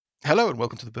Hello and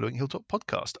welcome to the Billowing Hilltop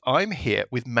podcast. I'm here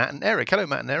with Matt and Eric. Hello,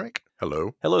 Matt and Eric.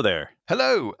 Hello. Hello there.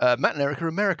 Hello. Matt and Eric are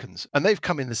Americans, and they've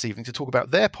come in this evening to talk about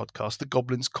their podcast, The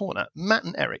Goblin's Corner. Matt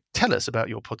and Eric, tell us about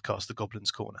your podcast, The Goblin's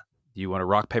Corner. You want to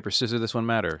rock, paper, scissors this one,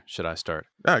 Matt, or should I start?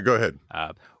 Go ahead.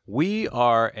 We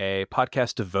are a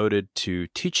podcast devoted to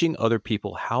teaching other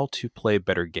people how to play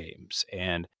better games.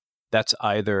 And that's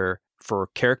either for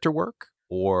character work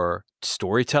or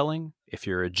storytelling, if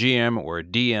you're a GM or a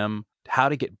DM, how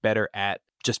to get better at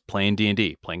just playing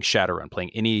D&D, playing Shadowrun, playing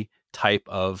any type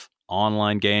of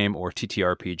online game or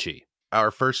TTRPG.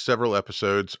 Our first several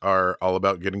episodes are all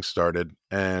about getting started,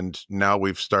 and now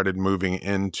we've started moving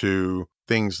into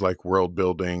things like world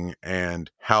building and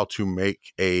how to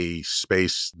make a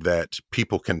space that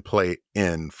people can play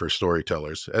in for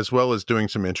storytellers, as well as doing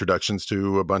some introductions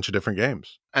to a bunch of different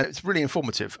games. And it's really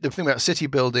informative. The thing about city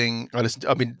building,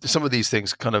 some of these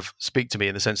things kind of speak to me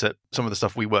in the sense that some of the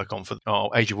stuff we work on for our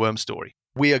Age of Worms story,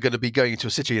 we are going to be going into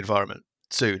a city environment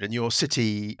soon, and your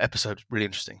city episode is really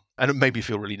interesting, and it made me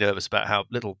feel really nervous about how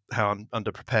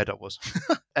underprepared I was.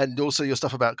 And also your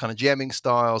stuff about kind of GMing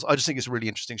styles. I just think it's a really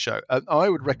interesting show. I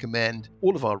would recommend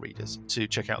all of our readers to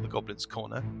check out the Goblin's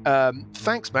Corner.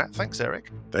 Thanks, Matt. Thanks,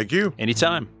 Eric. Thank you.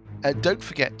 Anytime. Don't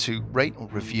forget to rate or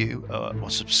review or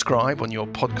subscribe on your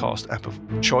podcast app of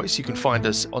choice. You can find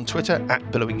us on Twitter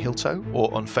at Billowing Hilltop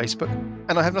or on Facebook.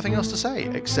 And I have nothing else to say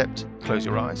except close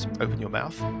your eyes, open your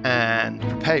mouth, and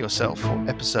prepare yourself for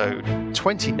episode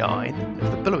 29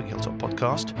 of the Billowing Hilltop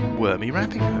podcast, Wormy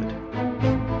Rappinghood.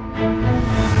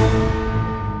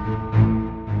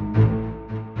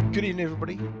 Good evening,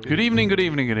 everybody. Good evening.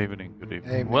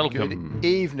 Hey, Welcome. Good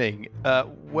evening.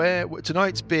 Where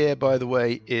tonight's beer, by the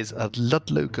way, is a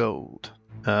Ludlow Gold.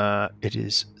 It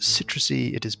is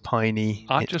citrusy. It is piney.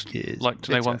 I'd just like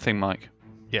to know one thing, Mike.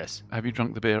 Yes. Have you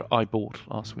drunk the beer I bought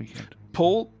last weekend?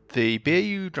 Paul, the beer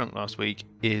you drank last week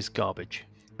is garbage.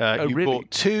 You really?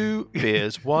 bought two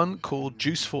beers, one called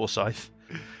Juice Forsyth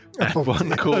and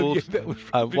one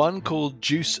called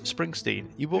Juice Springsteen.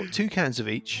 You bought 2 cans of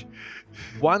each.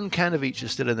 1 can of each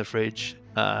is still in the fridge.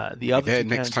 The other 2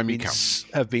 cans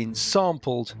have been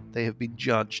sampled, they have been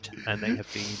judged, and they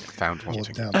have been found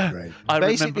wanting.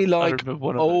 Basically like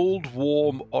old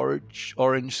warm orange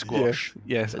squash.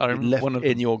 Yes, I remember left one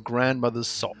in your grandmother's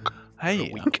sock.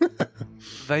 Hey,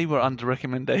 they were under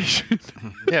recommendation.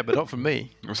 Yeah, but not from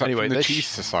me. Was that anyway, from the Cheese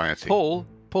Society?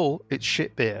 Paul, it's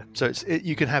shit beer, so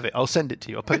you can have it. I'll send it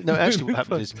to you. Actually, what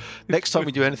happens is next time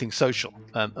we do anything social,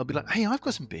 I'll be like, "Hey, I've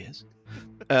got some beers."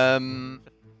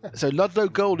 So Ludlow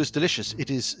Gold is delicious. It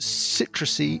is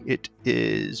citrusy. It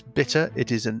is bitter.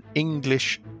 It is an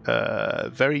English,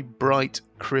 very bright,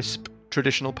 crisp,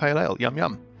 traditional pale ale. Yum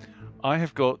yum. I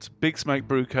have got Big Smoke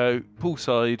Brew Co.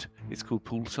 Poolside. It's called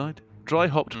Poolside. Dry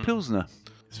hopped Pilsner.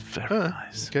 It's very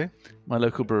nice. Okay. My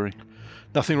local brewery.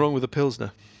 Nothing wrong with a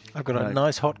Pilsner. I've got a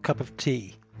nice hot cup of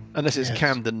tea. Unless it's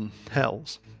Camden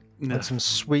Hells. No. And some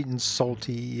sweet and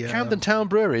salty... Camden Town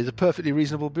Brewery is a perfectly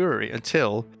reasonable brewery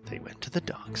until they went to the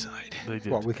dark side. They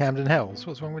did. What, with Camden Hells?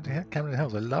 What's wrong with Camden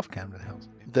Hells? I love Camden Hells.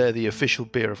 They're the official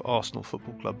beer of Arsenal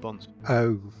Football Club Bonds.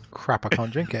 Oh, crap, I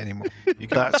can't drink it anymore.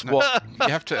 That's what... You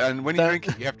have to, and when you drink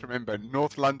it, you have to remember,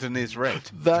 North London is red.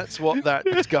 That's what that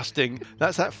disgusting...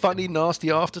 That's that funny,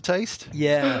 nasty aftertaste.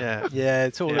 Yeah,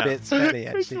 it's all a bit smelly,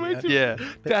 actually. Yeah.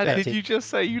 Dad, did you just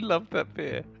say you loved that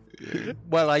beer?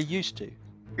 Well, I used to.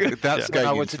 That's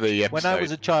going into the episode. When I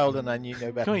was a child and I knew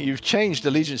no better. You've changed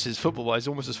allegiances football-wise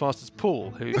almost as fast as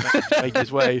Paul, who made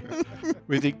his way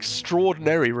with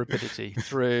extraordinary rapidity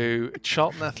through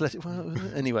Charlton Athletic. Well,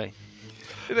 anyway.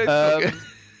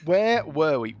 Where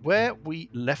were we? Where we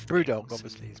left Brewdog, things.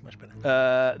 obviously, is much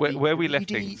better. Where we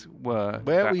left things were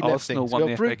where we left Arsenal things.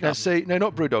 won the FA Cup. No,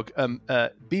 not Brewdog.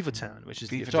 Beavertown, which is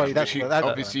Sorry, that's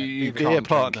obviously you beer can't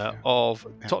partner drink. of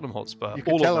Tottenham Hotspur. You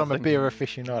can tell I'm a beer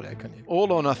aficionado, can't you?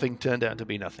 All or nothing turned out to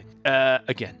be nothing.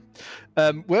 Again.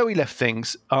 Where we left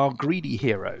things, our greedy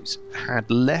heroes had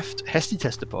left Hesty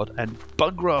Testapod and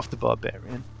Bugraft the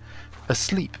Barbarian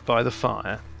asleep by the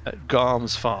fire at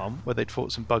Garm's farm, where they'd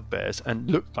fought some bugbears and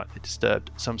looked like they disturbed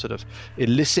some sort of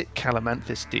illicit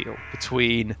calamanthus deal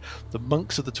between the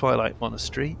monks of the Twilight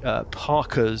Monastery,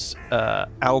 Parker's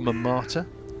alma mater,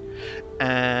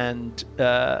 and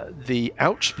the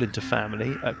Ouchsplinter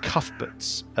family,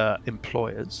 Cuthbert's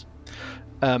employers.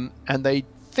 And they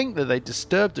think that they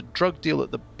disturbed a drug deal that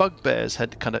the bugbears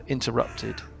had kind of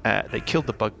interrupted. They killed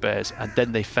the bugbears, and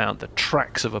then they found the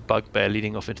tracks of a bugbear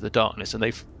leading off into the darkness. And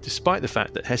despite the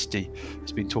fact that Hesty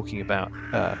has been talking about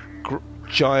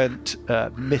giant,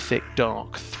 mythic,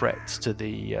 dark threats to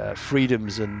the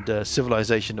freedoms and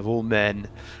civilization of all men,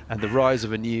 and the rise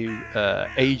of a new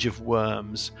age of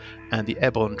worms, and the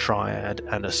Ebon Triad,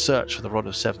 and a search for the Rod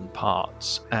of Seven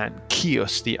Parts, and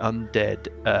Kios, the undead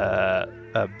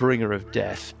bringer of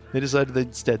death. They decided that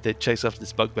instead they'd chase after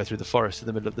this bugbear through the forest in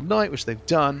the middle of the night, which they've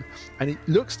done, and it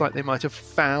looks like they might have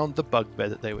found the bugbear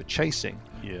that they were chasing.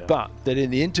 Yeah. But that in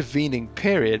the intervening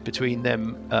period between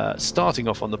them starting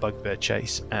off on the bugbear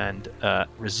chase and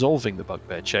resolving the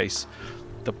bugbear chase,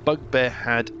 the bugbear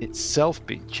had itself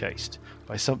been chased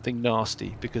by something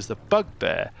nasty, because the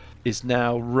bugbear is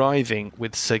now writhing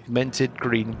with segmented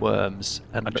green worms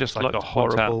and I'd looks just like like a to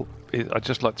point horrible. I'd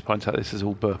just like to point out this is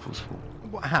all Burple's fault.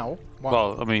 How? Why?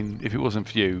 Well, I mean, if it wasn't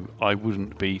for you, I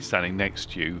wouldn't be standing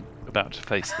next to you about to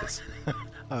face this.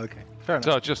 Oh, okay, fair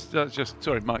enough. So just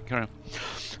sorry, Mike, carry on.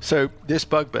 So this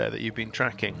bugbear that you've been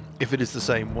tracking, if it is the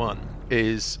same one,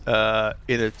 is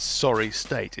in a sorry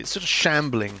state. It's sort of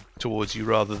shambling towards you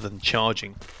rather than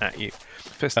charging at you.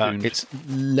 Festooned. Its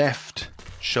left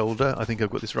shoulder, I think I've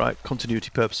got this right,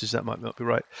 continuity purposes that might not be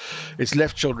right, its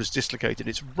left shoulder is dislocated.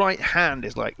 Its right hand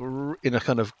is like in a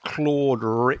kind of clawed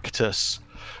rictus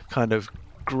kind of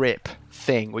grip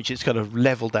thing, which is kind of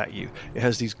leveled at you. It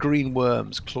has these green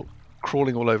worms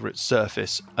crawling all over its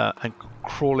surface and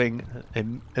crawling,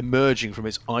 emerging from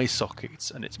its eye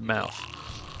sockets and its mouth.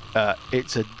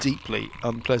 It's a deeply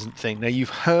unpleasant thing. Now, you've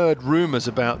heard rumours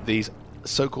about these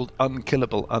so-called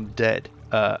unkillable undead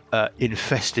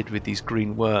infested with these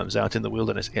green worms out in the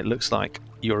wilderness. It looks like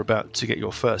you're about to get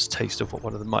your first taste of what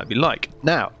one of them might be like.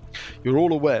 Now, you're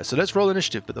all aware, so let's roll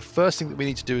initiative, but the first thing that we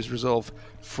need to do is resolve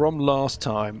from last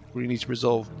time. We need to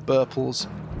resolve Burple's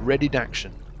readied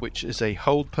action, which is a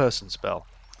hold person spell.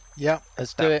 Yeah,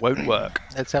 let's do That it. won't work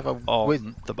Let's have a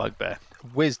on the bugbear.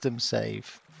 wisdom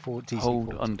save for DC.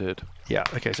 Hold 40. undead. Yeah,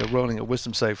 okay, so rolling a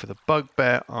wisdom save for the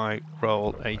bugbear, I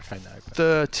roll a I know, but-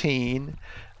 13,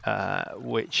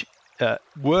 which,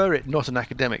 were it not an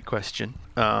academic question,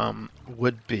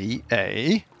 would be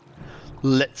a...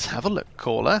 Let's have a look,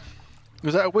 caller.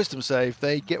 Was that a wisdom save?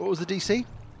 They get... What was the DC?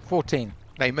 14.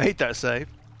 They made that save.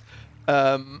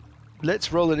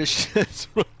 Let's roll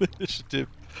initiative.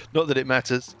 Not that it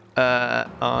matters.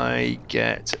 I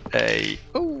get a...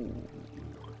 Oh,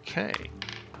 okay.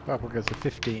 Purple goes to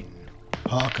 15.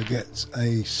 Parker gets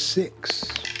a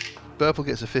 6. Burple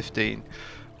gets a 15.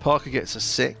 Parker gets a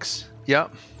 6. Yeah.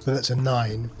 So that's a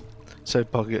 9. So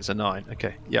Parker gets a 9.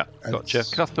 Okay. Yeah. And Gotcha.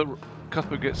 it's-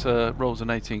 Cuthbert gets rolls an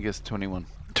 18, gets 21.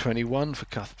 21 for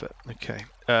Cuthbert. Okay.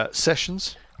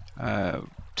 Sessions.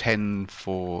 10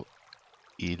 for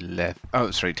 11.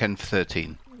 Oh, sorry, 10 for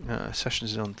 13.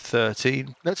 Sessions is on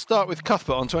 13. Let's start with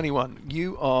Cuthbert on 21.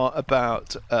 You are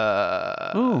about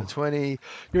 20.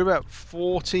 You're about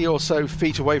 40 or so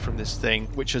feet away from this thing,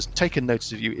 which has taken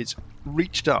notice of you. It's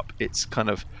reached up its kind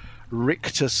of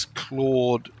rictus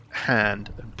clawed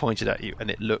hand and pointed at you,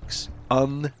 and it looks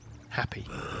unhappy.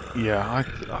 Yeah,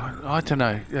 I don't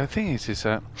know. The thing is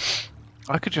that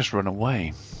I could just run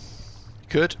away.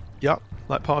 Good. Yep.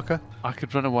 Like Parker. I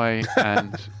could run away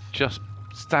and just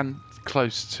stand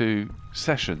close to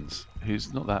Sessions,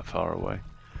 who's not that far away.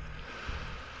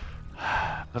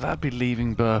 But that'd be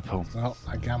leaving Burple. Well,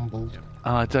 I gambled.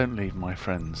 And I don't leave my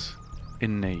friends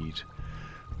in need.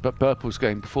 But Burple's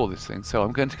going before this thing, so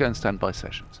I'm going to go and stand by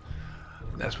Sessions.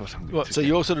 That's what I'm going to So do.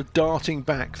 you're sort of darting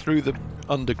back through the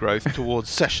undergrowth towards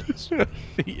Sessions,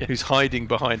 Yeah. who's hiding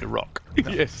behind a rock.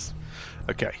 Yes.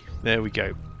 Okay, there we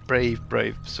go. Brave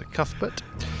Sir Cuthbert.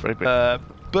 Very big.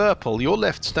 Burple, you're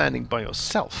left standing by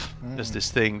yourself as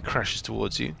this thing crashes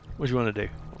towards you. What do you want to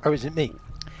do? Oh, is it me?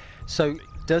 So,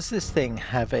 does this thing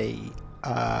have a It's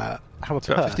about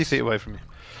 50 purse? feet away from you.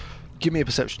 Give me a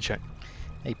perception check.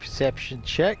 A perception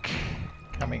check.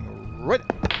 Coming right.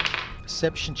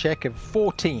 Perception check of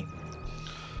 14.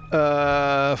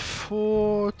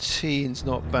 14's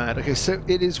not bad. Okay, so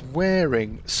it is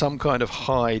wearing some kind of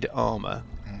hide armor.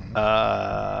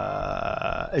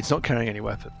 It's not carrying any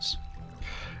weapons.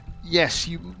 Yes,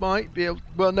 you might be able.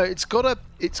 Well, no, it's got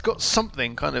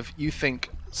something kind of, you think,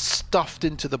 stuffed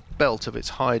into the belt of its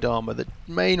hide armor that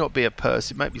may not be a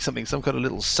purse. It might be something, some kind of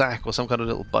little sack or some kind of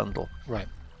little bundle. Right.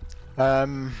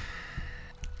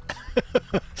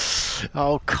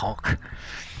 Oh, cock.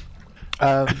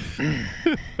 It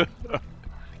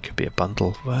could be a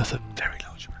bundle worth a very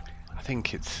large amount. I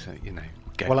think it's,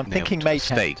 Well, I'm thinking mage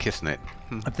hand. steak, isn't it?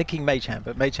 I'm thinking mage hand,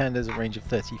 but mage hand has a range of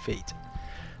 30 feet.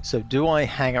 So do I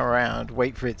hang around,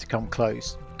 wait for it to come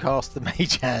close, cast the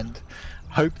mage hand,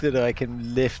 hope that I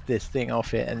can lift this thing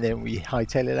off it, and then we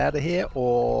hightail it out of here,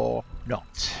 or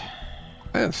not?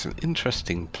 That's an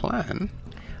interesting plan.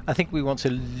 I think we want to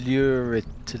lure it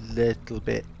a little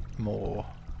bit more.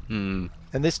 Hmm.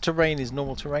 And this terrain is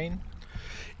normal terrain?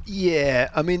 Yeah,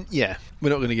 I mean, yeah, we're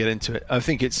not going to get into it. I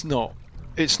think it's not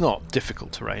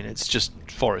difficult terrain. It's just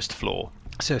forest floor.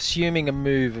 So assuming a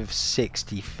move of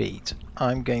 60 feet,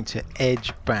 I'm going to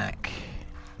edge back.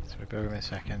 Sorry, bear with me a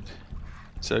second.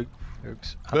 So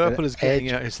Oops. Purple is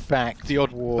getting out his back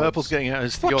Purple's getting out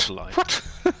his theodolite. What?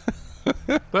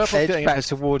 Purple's edge getting back out his,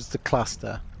 towards the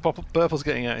cluster. Purple's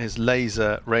getting out his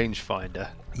laser rangefinder,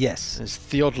 Yes. his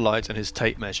theodolite, and his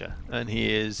tape measure. And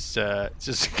he is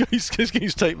he's getting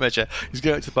his tape measure. He's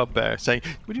going to the bugbear saying,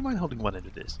 "Would you mind holding one end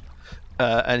of this?"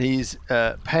 And he's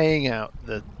paying out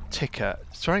the ticker.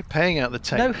 Sorry, paying out the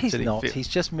tape. No, he's until not. He's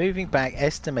just moving back,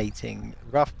 estimating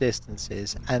rough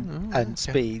distances and okay.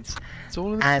 speeds. It's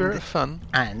all in the spirit of fun.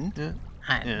 And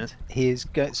Yeah. he is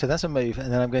going. So that's a move,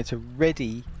 and then I'm going to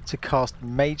ready to cast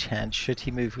Mage Hand should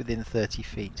he move within 30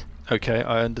 feet. Okay,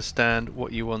 I understand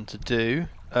what you want to do.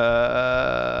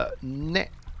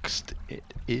 Next, it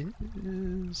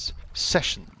is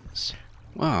Sessions.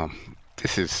 Wow,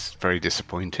 this is very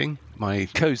disappointing. My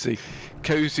Cozy.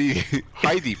 cozy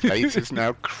hidey place is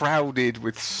now crowded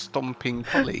with stomping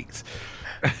colleagues.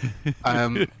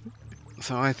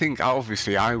 So I think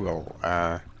obviously I will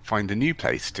find a new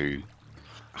place to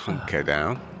hunker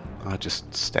down. I'll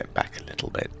just step back a little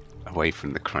bit away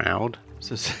from the crowd.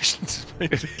 So Sessions is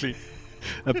basically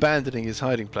abandoning his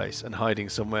hiding place and hiding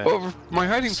somewhere. Well, my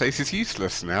hiding place is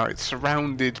useless now. It's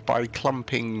surrounded by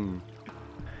clumping.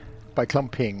 By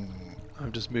clumping.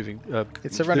 I'm just moving.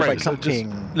 It's surrounded by Lucas,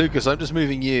 clumping. Lucas, I'm just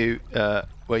moving you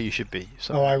where you should be.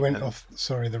 So, Oh, I went off.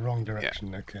 Sorry, the wrong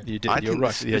direction. Okay. You did. I You're think right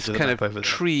this, at the edge this of the kind map of over there.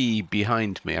 tree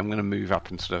behind me. I'm going to move up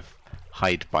and sort of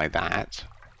hide by that,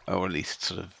 or at least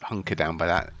sort of hunker down by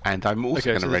that. And I'm also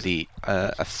Okay, going so to there's- ready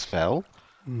a spell.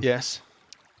 Yes.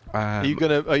 Are you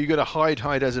gonna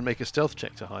hide as in make a stealth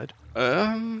check to hide?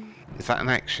 Is that an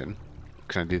action?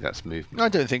 Can I do that as movement? I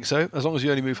don't think so. As long as you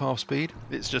only move half speed,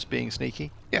 it's just being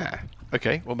sneaky. Yeah.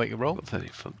 Okay, we'll make a roll. Got 30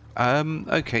 foot.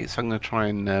 Okay, so I'm going to try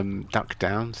and duck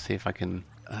down, see if I can.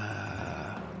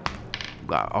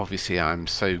 Well, obviously, I'm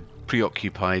so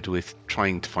preoccupied with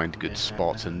trying to find a good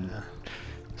spot and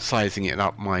sizing it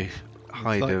up my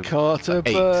hide Like of Carter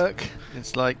 8. Burke.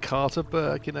 It's like Carter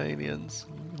Burke in Aliens.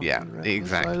 Yeah, Walking around the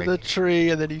exactly. side of the tree,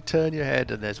 and then you turn your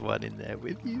head, and there's one in there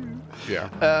with you. Yeah.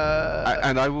 Uh,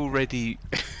 And I will ready.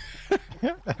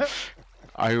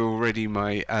 I will ready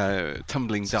my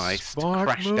tumbling dice to smart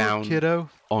crash move, down kiddo.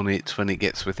 on it when it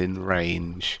gets within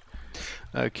range,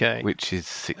 Okay. which is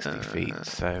 60 feet.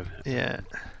 So Yeah.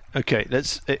 Okay.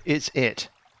 It's it,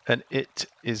 and it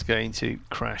is going to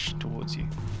crash towards you.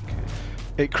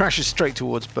 It crashes straight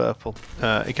towards Purple.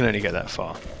 It can only get that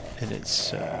far in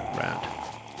its round.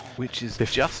 which is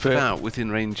If- just for- about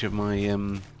within range of my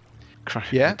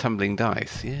Yeah? tumbling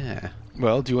dice. Yeah.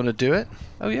 Well, do you want to do it?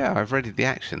 Oh yeah, I've readied the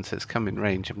action, so it's come in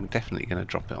range. I'm definitely going to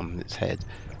drop it on its head.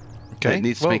 Okay. It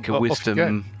needs to well, make a off you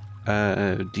wisdom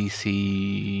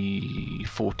DC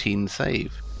 14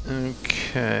 save. go.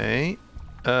 Okay.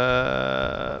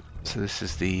 So this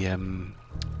is the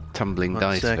tumbling 1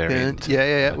 dice second. variant.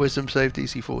 Yeah. Wisdom save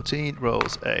DC 14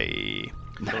 rolls a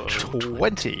Natural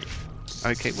 20.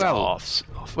 Okay, well, Laughs.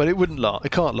 Well, it wouldn't laugh.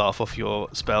 It can't laugh off your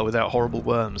spell without horrible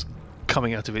worms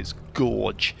coming out of its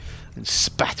gorge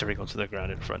spattering onto the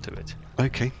ground in front of it.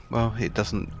 Okay, well, it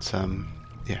doesn't.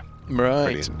 Yeah.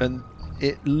 Right, Brilliant. and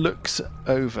it looks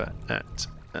over at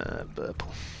Burple,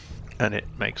 and it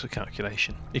makes a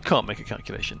calculation. It can't make a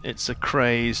calculation. It's a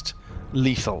crazed,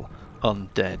 lethal,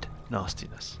 undead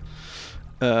nastiness.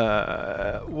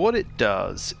 What it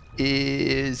does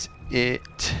is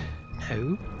it...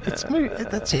 No, it's move.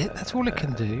 That's it. That's all it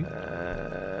can do.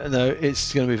 No,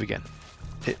 it's going to move again.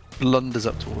 It blunders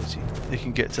up towards you. It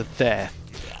can get to there.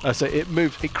 So it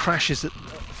moves. It crashes it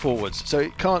forwards. So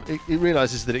it can't. It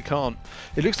realizes that it can't.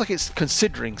 It looks like it's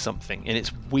considering something in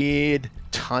its weird,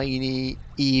 tiny,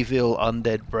 evil,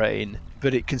 undead brain.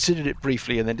 But it considered it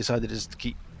briefly and then decided just to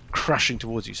keep crashing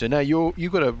towards you. So now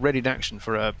you've got a readied action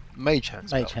for a mage hand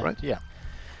spell, Mage hand, right? yeah.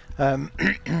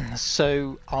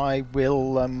 So I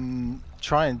will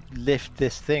try and lift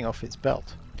this thing off its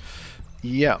belt.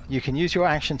 Yeah. You can use your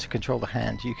action to control the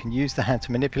hand. You can use the hand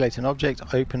to manipulate an object,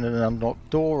 open an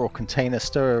unlocked door or container,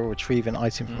 stir or retrieve an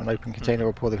item from an open container,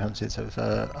 or pour the contents out of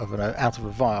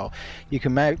a vial. You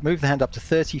can move the hand up to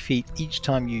 30 feet each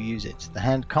time you use it. The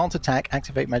hand can't attack,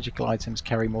 activate magical items,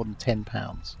 carry more than 10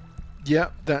 pounds. Yeah,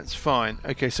 that's fine.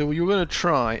 Okay, so you're going to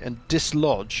try and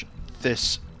dislodge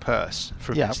this purse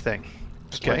from Yeah. this thing.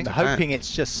 Okay. I'm hoping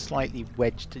it's just slightly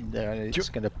wedged in there and it's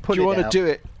going to pull Do you it want out. to do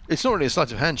it? It's not really a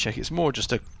sleight of hand check. It's more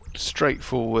just a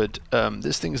straightforward.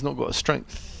 This thing has not got a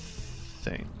strength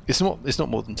thing. It's not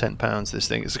more than 10 pounds. This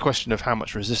thing. It's a question of how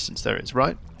much resistance there is,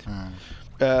 right?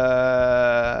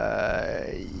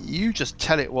 You just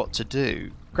tell it what to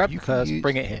do. Grab the purse,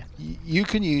 bring it here. You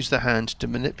can use the hand to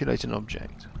manipulate an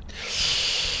object,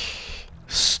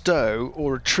 stow,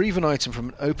 or retrieve an item from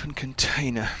an open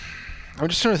container. I'm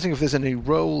just trying to think if there's any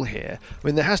role here. I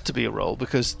mean, there has to be a role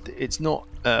because it's not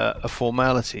a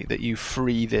formality that you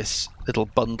free this little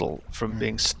bundle from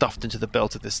being stuffed into the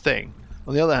belt of this thing.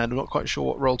 On the other hand, I'm not quite sure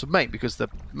what role to make because the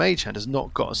mage hand has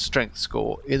not got a strength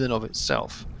score in and of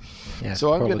itself. Yeah,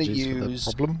 so I'm going to apologies for use.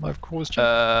 the problem I've caused you.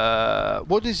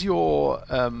 What is your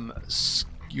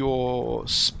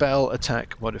spell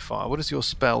attack modifier? What is your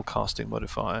spell casting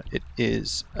modifier? It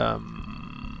is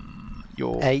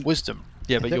your 8. wisdom.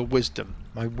 Yeah, but your wisdom.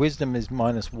 My wisdom is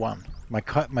 -1. My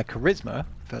charisma.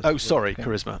 Oh, sorry,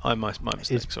 charisma. My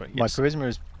mistake. Sorry. My Yes. charisma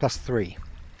is +3.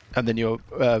 And then your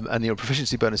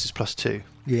proficiency bonus is +2.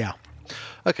 Yeah.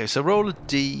 Okay, so roll a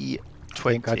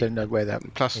d20. I don't know where that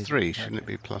 +3, is. shouldn't it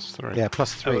be +3? Yeah,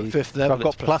 +3. at fifth So level I've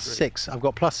got it's +3. +6. I've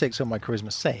got +6 on my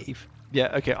charisma save.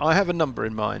 Yeah. Okay. I have a number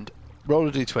in mind. Roll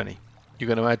a d20. You're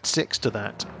going to add 6 to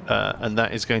that, and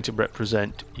that is going to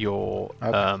represent your.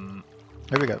 Okay.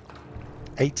 Here we go.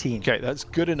 18. Okay, that's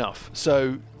good enough.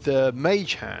 So the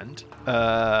mage hand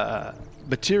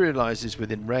materializes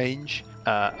within range,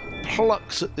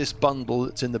 plucks at this bundle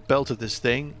that's in the belt of this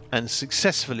thing, and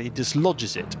successfully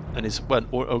dislodges it, and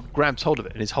or grabs hold of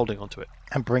it and is holding onto it.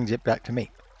 And brings it back to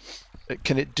me.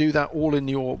 Can it do that all in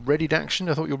your readied action?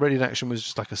 I thought your readied action was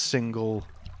just like a single.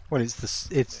 Well, it's the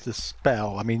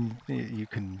spell. I mean, you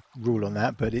can rule on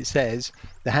that, but it says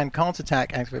the hand can't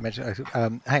attack, activate magic.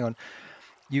 Hang on.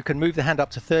 You can move the hand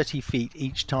up to 30 feet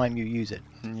each time you use it.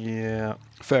 Yeah,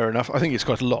 fair enough. I think it's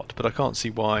quite a lot, but I can't see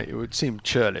why it would seem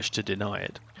churlish to deny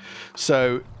it.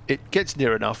 So it gets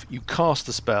near enough, you cast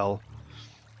the spell,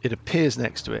 it appears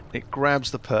next to it, it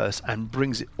grabs the purse and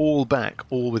brings it all back,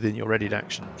 all within your readied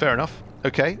action. Fair enough.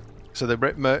 Okay. So the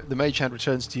mage hand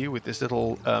returns to you with this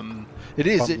little.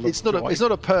 It's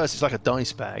not a purse. It's like a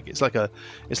dice bag. It's like a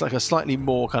slightly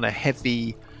more kind of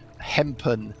heavy,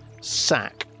 hempen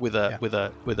sack with a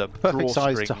Perfect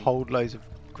size drawstring. to hold loads of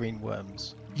green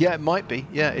worms. Yeah, it might be.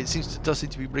 Yeah, it does seem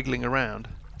to be wriggling around.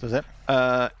 Does it?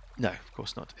 No, of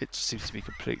course not. It seems to be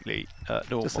completely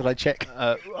normal. Just that I check.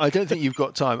 I don't think you've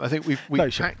got time. I think we've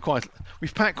packed quite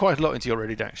a lot into your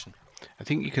readied action. I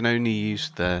think you can only use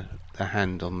the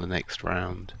hand on the next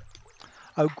round.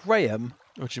 Oh, Graham.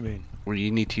 What do you mean? Well,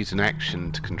 you need to use an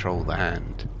action to control the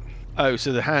hand. Oh,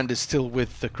 so the hand is still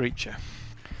with the creature.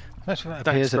 That's what Thanks,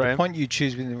 appears at the Graham. point you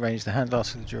choose within range. The hand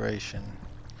lasts for the duration.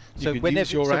 You could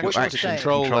use your what action you're to saying-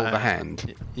 control the the hand.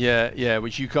 hand. Yeah,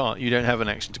 which you can't. You don't have an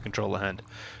action to control the hand.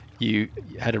 You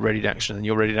had a readied action, and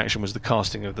your readied action was the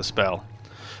casting of the spell.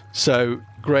 So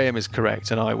Graham is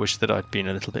correct, and I wish that I'd been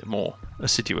a little bit more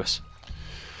assiduous.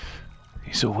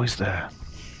 He's always there,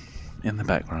 in the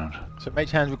background. So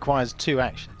mage hand requires 2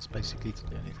 actions basically to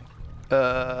do anything.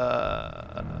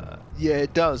 Yeah,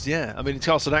 it does. Yeah, I mean, it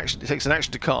casts an action. It takes an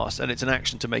action to cast, and it's an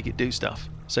action to make it do stuff.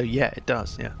 So yeah, it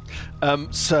does. Yeah.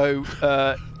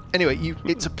 Anyway,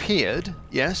 it's appeared.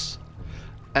 Yes,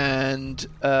 and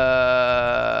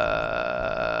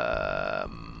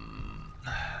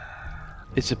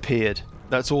it's appeared.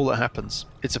 That's all that happens.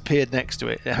 It's appeared next to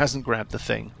it. It hasn't grabbed the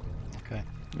thing. Okay.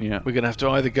 Yeah. We're going to have to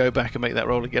either go back and make that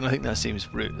roll again. I think that seems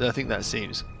rude. I think that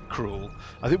seems cruel.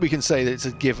 I think we can say that it's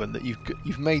a given that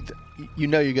you've made. You're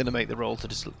going to make the roll to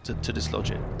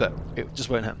dislodge it, but it just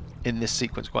won't happen in this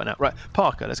sequence quite now. Right,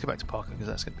 Parker. Let's go back to Parker because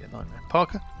that's going to be a nightmare.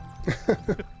 Parker.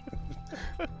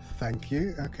 Thank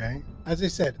you. Okay. As I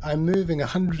said, I'm moving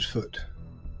 100 foot.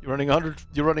 You're running 100.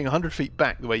 You're running 100 feet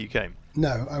back the way you came.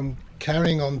 No, I'm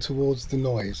carrying on towards the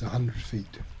noise 100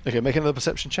 feet. Okay, make another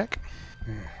perception check.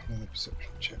 Yeah, another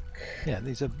perception check. Yeah,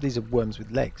 these are worms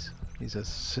with legs. These are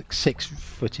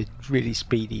 6-footed, really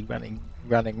speedy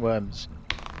running worms.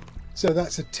 So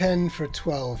that's a 10 for a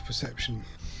 12 perception.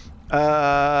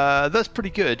 That's pretty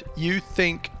good. You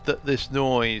think that this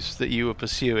noise that you were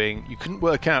pursuing, you couldn't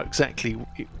work out exactly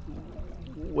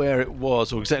where it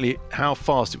was or exactly how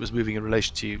fast it was moving in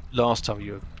relation to you last time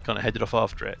you were kind of headed off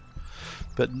after it.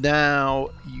 But now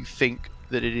you think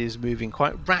that it is moving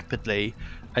quite rapidly,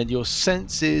 and your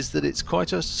sense is that it's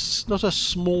not a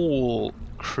small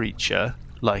creature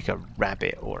like a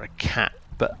rabbit or a cat,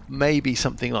 but maybe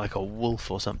something like a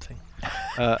wolf or something.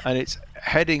 And it's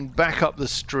heading back up the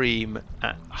stream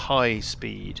at high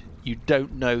speed. You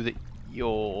don't know that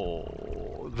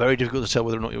you're... Very difficult to tell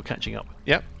whether or not you're catching up.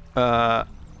 Yep.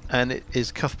 And it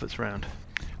is Cuthbert's round.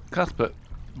 Cuthbert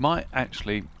might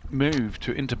actually move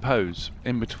to interpose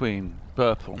in between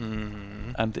Burple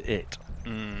and it?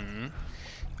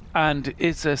 And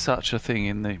is there such a thing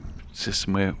in the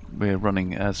system we're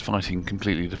running as fighting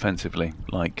completely defensively,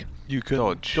 like You can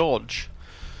dodge?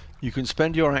 You can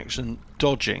spend your action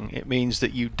dodging. It means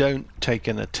that you don't take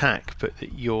an attack, but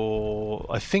that you're...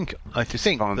 I think that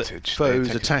Disadvantage. foes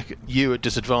They take attack you at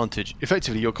disadvantage.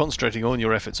 Effectively, you're concentrating on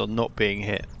your efforts on not being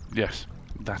hit. Yes,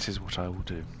 that is what I will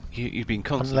do. You've been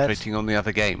concentrating on the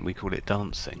other game. We call it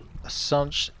dancing.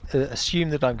 Assume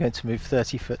that I'm going to move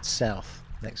 30 foot south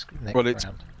next Well, it's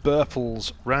round.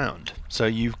 Burple's round, so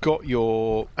you've got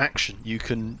your action.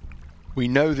 We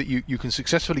know that you can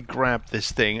successfully grab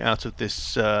this thing out of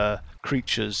this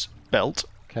creature's belt,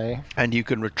 Okay. and you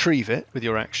can retrieve it with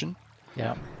your action.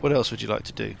 Yeah. What else would you like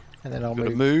to do? And then I'll You've got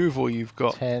to move move, or you've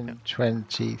got 10,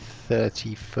 20,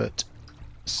 30 foot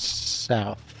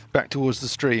south. back towards the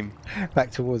stream.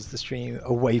 Back towards the stream,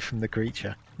 away from the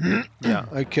creature. Yeah.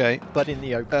 Okay. But in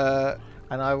the open.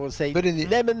 And I will say, but in the-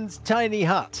 Lemon's tiny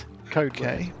hut. Code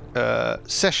word. Okay.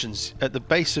 Sessions at the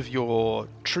base of your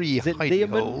tree Is it hiding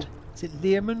hole. Leomond? Is it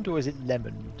Leomond or is it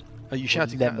Lemond? Are you Or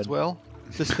shouting that lemon? as well?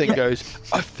 This thing goes,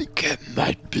 I think it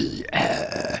might be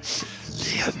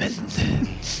lemon.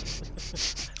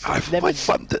 I've Lemon- always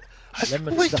wondered.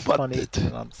 Lemon's a funny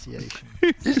pronunciation.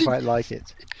 Quite like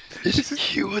it. Is it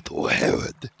Heward or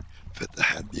Howard? But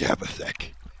hand me have a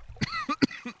sec.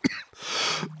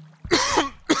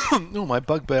 Oh, my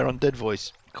bugbear undead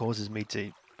voice causes me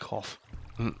to cough.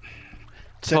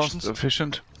 Sessions? Fast,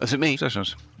 efficient. Is it me?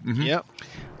 Sessions. Mm-hmm. Yep.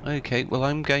 Okay, well,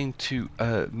 I'm going to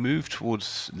move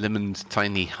towards Lemon's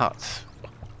tiny hut.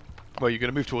 Well, you're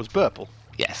going to move towards Burple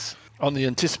Yes. on the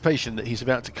anticipation that he's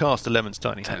about to cast a Lemon's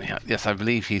Tiny Tiny Hut. hut. Yes, I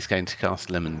believe he's going to cast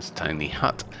Lemon's tiny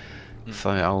hut. So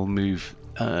I'll move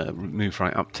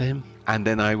right up to him. And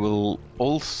then I will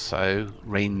also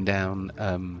rain down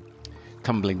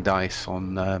tumbling dice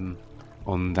on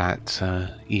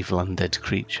that evil undead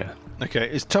creature. Okay,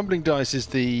 it's tumbling dice is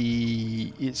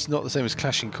the... It's not the same as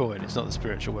clashing coin. It's not the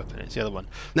spiritual weapon. It's the other one.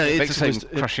 No, It it's makes the same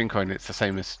wisdom- crushing coin. It's the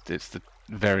same as it's the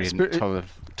variant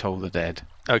Toll the Dead.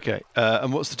 Okay,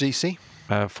 and what's the DC?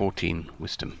 14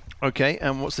 wisdom. Okay,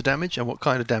 and what's the damage? And what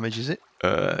kind of damage is it?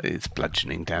 It's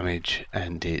bludgeoning damage,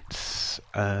 and it's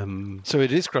So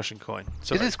it is crushing coin.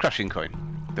 So it is crushing coin.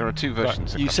 There are two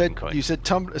versions of You crushing said coin. you said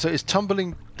so it's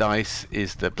tumbling. Dice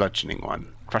is the bludgeoning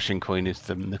one. Crushing coin is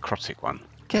the necrotic one.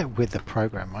 Get with the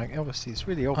program, Mike. Obviously, it's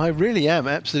really I really am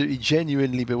absolutely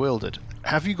genuinely bewildered.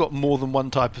 Have you got more than one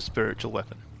type of spiritual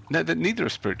weapon? No, neither are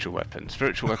spiritual weapons.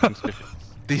 Spiritual weapons different.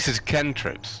 These are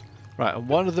cantrips. Right, and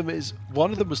one of them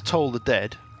was Toll the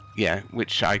Dead, Yeah,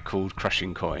 which I called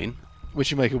crushing coin.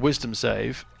 which you make a wisdom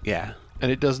save, Yeah,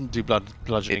 and it doesn't do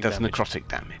bludgeoning it does damage. necrotic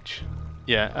damage.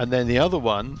 Yeah, and then the other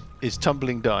one is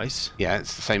tumbling dice. Yeah,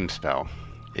 it's the same spell.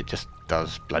 It just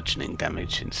does bludgeoning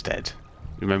damage instead.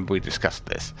 Remember we discussed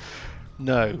this?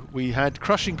 No, we had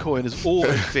crushing coin has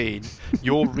always been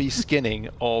your reskinning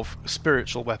of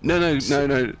spiritual weapons.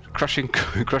 No. Crushing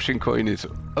coin is.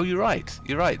 Oh, you're right.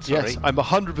 Sorry. Yes, I'm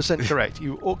 100% correct.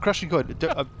 Crushing coin.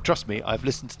 Trust me, I've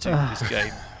listened to this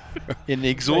game in the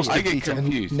exhaustive I get detail.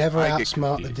 confused. Never I get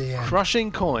outsmart the confused. DM.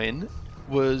 Crushing coin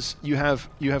was you have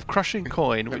crushing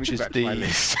coin, Let me which go is back to my the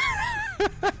list.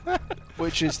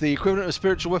 which is the equivalent of a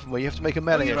spiritual weapon where you have to make a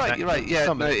melee You're attack. right. Yeah,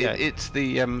 Summon no, it, it's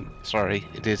the Sorry,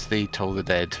 it is the Toll the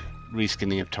Dead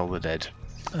reskinning of Toll the Dead.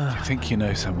 I think you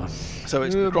know someone. So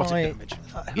it's Who am necrotic I- damage.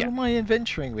 Who am I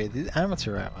adventuring with? It's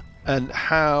amateur hour. And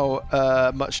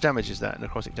how much damage is that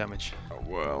necrotic damage?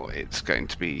 Well, it's going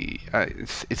to be.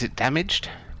 Is it damaged?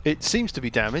 It seems to be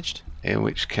damaged. In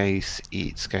which case,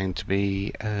 it's going to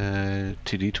be 2d12.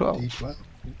 D12.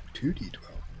 2d12.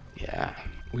 Yeah,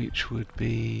 which would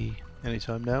be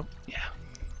Anytime now.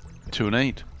 2 and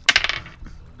 8.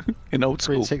 In old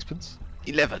 3 school. and sixpence.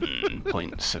 11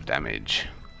 points of damage.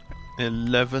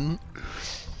 11.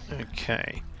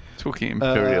 Okay. Talking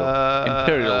imperial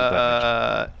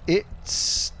damage.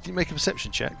 It's. Do you make a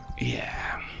perception check?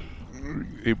 Yeah,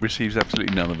 It receives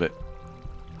absolutely none of it.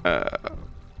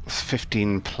 it's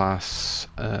 15 plus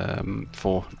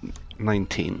 4,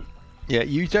 19. Yeah,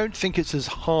 you don't think it's as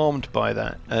harmed by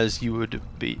that as you would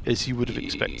have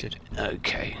expected.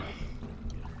 Okay.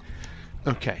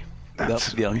 Okay.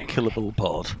 That's the unkillable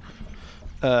part.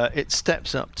 It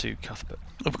steps up to Cuthbert.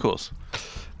 Of course.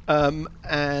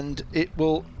 And it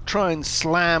will try and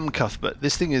slam Cuthbert.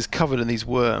 This thing is covered in these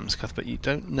worms, Cuthbert. You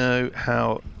don't know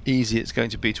how easy it's going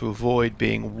to be to avoid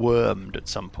being wormed at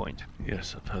some point.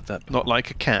 Yes, I've heard that. Not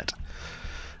like a cat.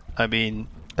 I mean,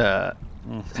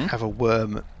 have a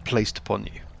worm placed upon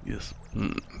you. Yes.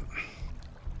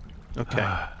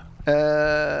 Okay.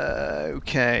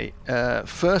 Okay.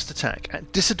 First attack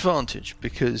at disadvantage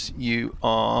because you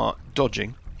are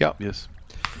dodging. Yep. Yes.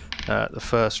 The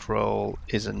first roll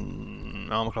is an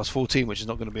armor class 14, which is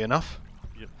not going to be enough.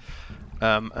 Yep.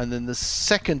 And then the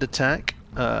second attack,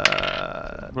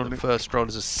 the first roll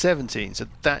is a 17, so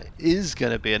that is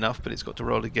going to be enough, but it's got to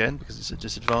roll again because it's a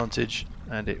disadvantage,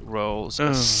 and it rolls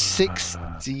a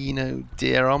 16. Oh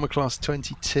dear, armor class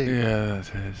 22. Yeah,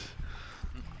 that is.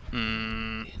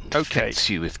 Okay. Infects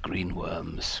you with green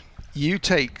worms. You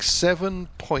take 7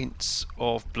 points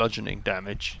of bludgeoning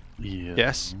damage. Yeah.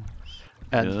 Yes.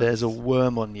 And Yes. there's a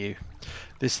worm on you.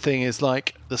 This thing is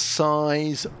like the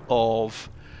size of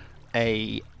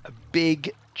a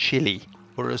big chili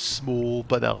or a small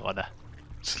banana.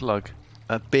 Slug.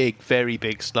 A big, very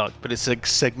big slug, but it's a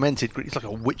segmented. It's like a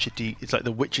witchetty. It's like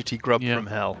the witchetty grub Yeah. from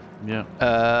hell.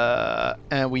 Yeah.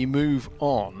 And we move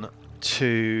on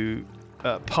to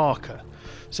Parker.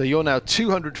 So you're now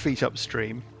 200 feet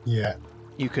upstream. Yeah.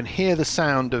 You can hear the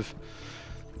sound of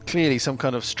clearly some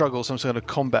kind of struggle, some sort of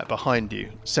combat behind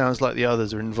you. Sounds like the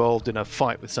others are involved in a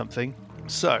fight with something.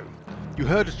 So you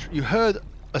heard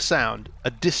a sound,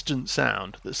 a distant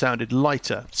sound that sounded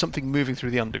lighter, something moving through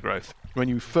the undergrowth when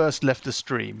you first left the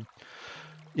stream.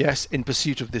 Yes, in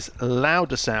pursuit of this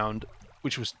louder sound,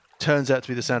 which turns out to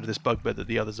be the sound of this bugbear that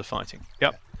the others are fighting.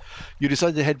 Yep. You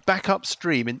decided to head back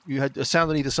upstream, and you had a sound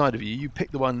on either side of you. You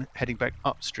picked the one heading back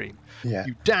upstream. Yeah.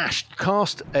 You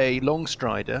cast a long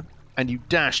strider, and you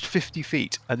dashed 50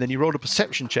 feet, and then you rolled a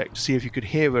perception check to see if you could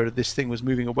hear where this thing was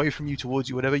moving away from you, towards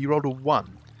you, whatever. You rolled a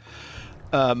 1.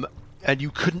 And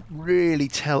you couldn't really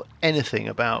tell anything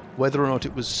about whether or not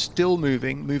it was still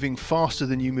moving faster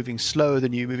than you, moving slower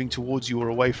than you, moving towards you or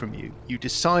away from you. You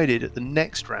decided at the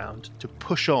next round to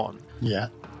push on, Yeah.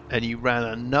 and you ran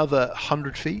another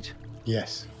 100 feet.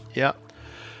 Yes. Yeah.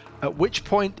 At which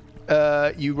point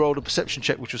you rolled a perception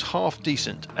check, which was half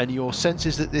decent, and your sense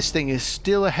is that this thing is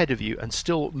still ahead of you and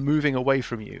still moving away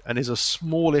from you, and is a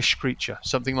smallish creature,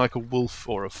 something like a wolf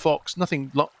or a fox,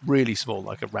 nothing really small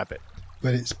like a rabbit.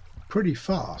 But it's pretty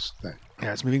fast then.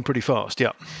 Yeah, it's moving pretty fast,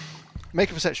 yeah. Make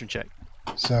a perception check.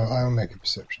 So I'll make a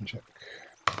perception check.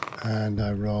 And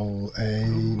I roll a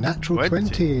natural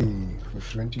 20. 20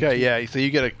 for 22. Okay, yeah, so you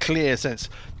get a clear sense.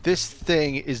 This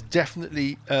thing is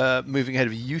definitely moving ahead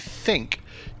of you. You think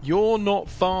you're not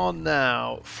far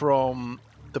now from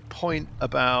the point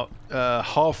about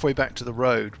halfway back to the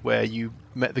road where you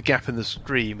met the gap in the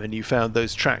stream and you found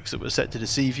those tracks that were set to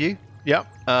deceive you. Yep.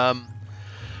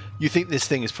 You think this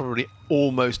thing is probably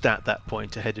almost at that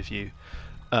point ahead of you.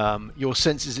 Your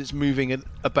sense is it's moving at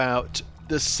about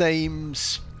the same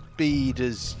speed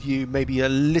as you, maybe a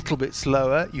little bit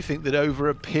slower. You think that over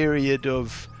a period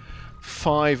of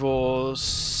 5 or... I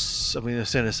was going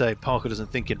to say, Parker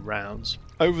doesn't think in rounds.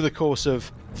 Over the course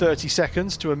of 30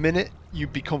 seconds to a minute,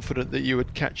 you'd be confident that you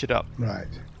would catch it up. Right.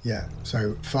 Yeah.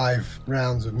 So 5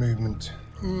 rounds of movement.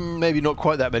 Maybe not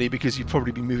quite that many because you'd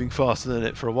probably be moving faster than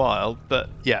it for a while, but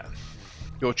yeah,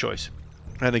 your choice.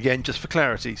 And again, just for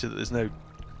clarity, so that there's no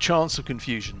chance of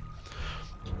confusion,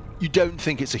 you don't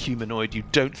think it's a humanoid. You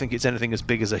don't think it's anything as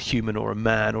big as a human or a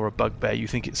man or a bugbear. You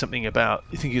think it's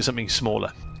something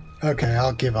smaller. Okay,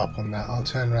 I'll give up on that. I'll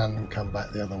turn around and come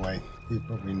back the other way. We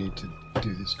probably need to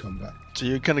do this combat. So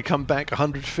you're going to come back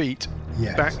 100 feet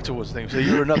Yes. back towards things. So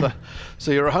you're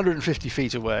 150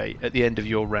 feet away at the end of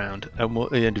your round and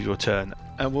the end of your turn,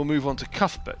 and we'll move on to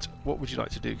Cuthbert. What would you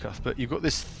like to do, Cuthbert? You've got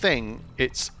this thing.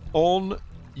 It's on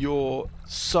your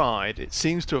side. It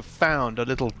seems to have found a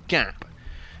little gap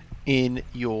in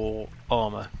your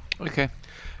armor. Okay.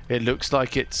 It looks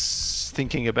like it's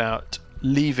thinking about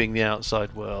leaving the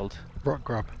outside world. Rock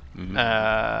grub.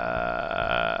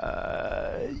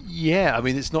 Yeah, I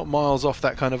mean, it's not miles off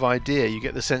that kind of idea. You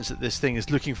get the sense that this thing is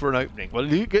looking for an opening. Well,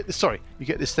 you get the sense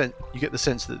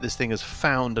that this thing has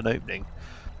found an opening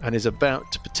and is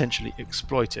about to potentially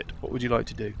exploit it. What would you like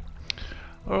to do?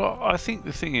 Well, I think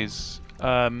the thing is,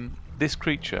 this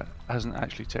creature hasn't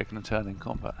actually taken a turn in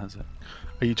combat, has it?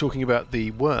 Are you talking about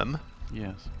the worm?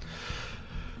 Yes.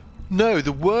 No,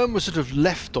 the worm was sort of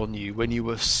left on you when you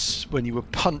were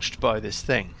punched by this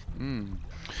thing.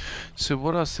 So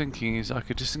what I was thinking is I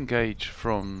could disengage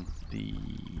from the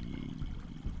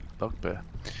bugbear,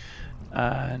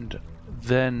 and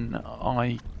then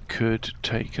I could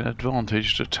take an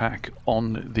advantaged attack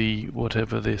on the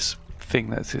whatever this thing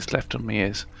that's left on me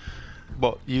is.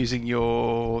 What, using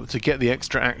to get the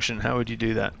extra action? How would you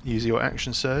do that? Use your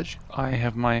action surge? I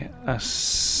have my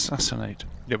assassinate.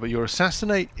 Yeah, but your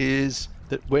assassinate is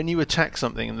that when you attack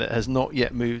something that has not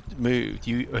yet moved,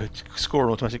 you score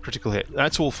an automatic critical hit.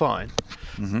 That's all fine.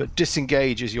 But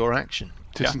disengage is your action.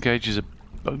 Disengage is a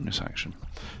bonus action.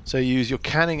 So you use your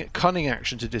cunning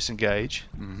action to disengage.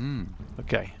 Mm-hmm.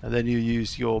 Okay, and then you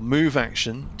use your move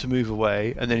action to move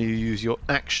away, and then you use your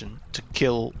action to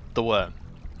kill the worm.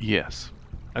 Yes.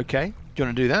 Okay, do you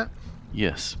want to do that?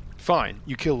 Yes. Fine,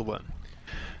 you kill the worm.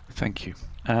 Thank you.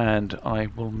 And I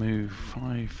will move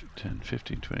 5, 10,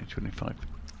 15, 20, 25,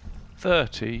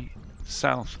 30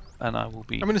 south, and I will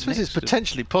be. I mean, I suppose it's next to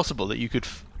potentially possible that you could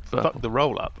fuck the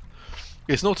roll up.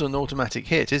 It's not an automatic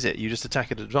hit, is it? You just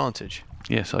attack at advantage.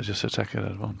 Yes, I just attack at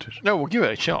advantage. No, we'll give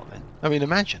it a shot then. I mean,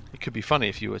 imagine. It could be funny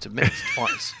if you were to miss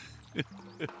twice.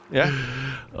 Yeah?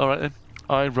 All right then.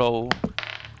 I roll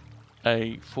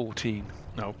a 14.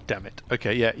 Oh, damn it.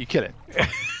 Okay, yeah, you kill it.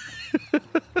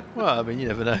 Well, I mean, you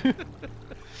never know.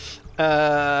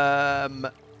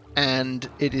 And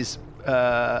it is...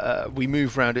 we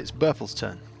move round. It's Burple's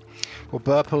turn. Well,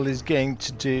 Burple is going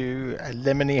to do a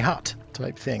lemony hut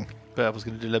type thing. Burple's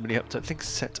going to do lemony up. I think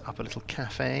set up a little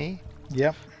cafe.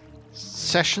 Yep.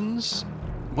 Sessions.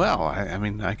 Well, I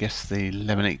mean, I guess the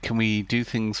lemonade. Can we do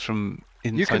things from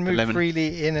inside You can the move lemon?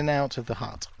 freely in and out of the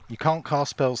hut. You can't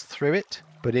cast spells through it,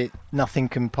 but nothing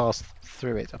can pass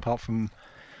through it apart from.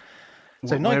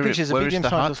 So night creatures are where is the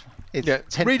medium-sized. hut? It's Yeah,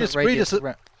 10 read foot us- radius.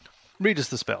 Read us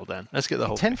the spell, Dan. Let's get the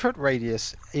whole 10-foot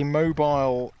radius,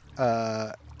 immobile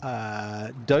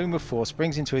dome of force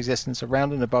springs into existence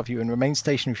around and above you and remains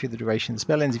stationary for the duration. The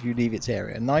spell ends if you leave its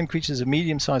area. 9 creatures of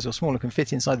medium size or smaller can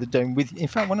fit inside the dome with. In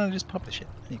fact, why don't I just publish it?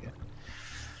 There you go.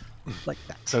 Like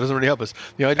that. That doesn't really help us.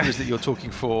 The idea is that you're talking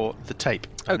for the tape.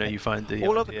 I know Okay. you find the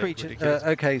All other idea creatures. ridiculous.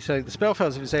 Okay, so the spell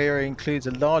phase of this area includes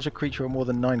a larger creature or more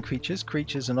than 9 creatures.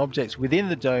 Creatures and objects within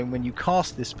the dome, when you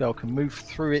cast this spell, can move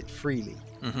through it freely.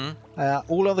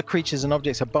 All other creatures and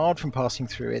objects are barred from passing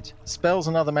through it. Spells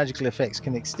and other magical effects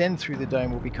can extend through the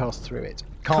dome or be cast through it.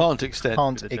 Can't extend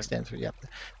through the extend through. Yep.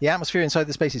 The atmosphere inside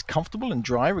the space is comfortable and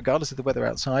dry, regardless of the weather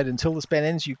outside. Until the spell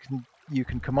ends, you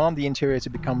can command the interior to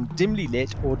become dimly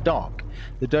lit or dark.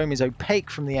 The dome is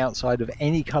opaque from the outside of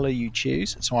any color you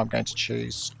choose. So I'm going to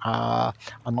choose a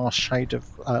nice shade of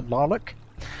lilac,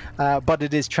 but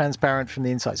it is transparent from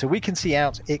the inside, so we can see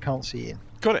out. It can't see in.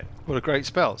 Got it. What a great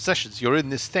spell. Sessions, you're in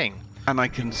this thing. And I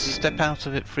can step out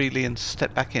of it freely and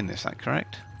step back in. Is that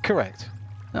correct? Correct.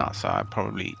 No, so I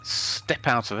probably step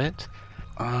out of it.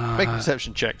 Make a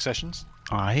perception check, Sessions.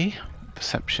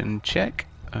 Perception check.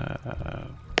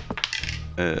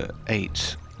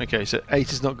 8. Okay, so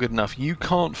 8 is not good enough. You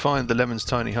can't find the Lemon's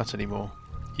tiny hut anymore.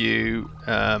 You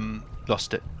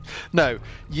lost it. No,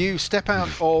 you step out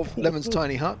of Lemon's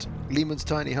tiny hut, Lemon's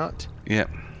tiny hut, Yep.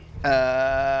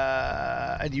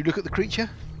 and you look at the creature.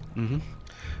 Mm-hmm.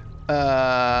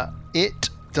 It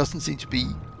doesn't seem to be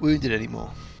wounded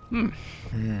anymore.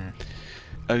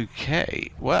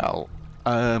 Okay. Well,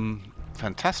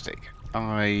 fantastic.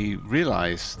 I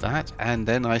realise that, and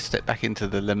then I step back into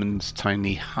the Lemon's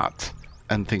tiny hut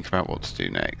and think about what to do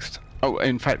next. Oh,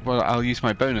 in fact, well, I'll use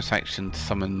my bonus action to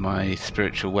summon my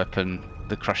spiritual weapon,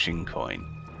 the Crushing Coin.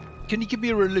 Can you give me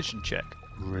a religion check?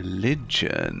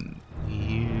 Religion.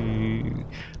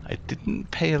 I didn't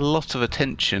pay a lot of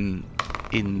attention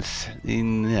in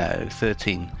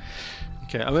 13.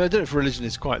 Okay, I mean, I don't know if religion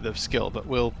is quite the skill, but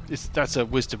that's a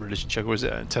wisdom religion check, or is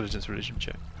it an intelligence religion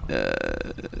check?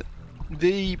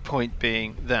 The point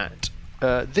being that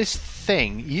this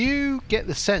thing, you get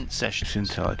the sense, Sessions, It's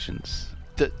intelligence.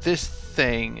 that this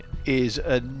thing is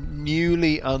a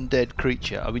newly undead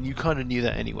creature. I mean, you kind of knew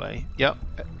that anyway. Yep.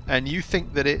 And you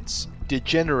think that it's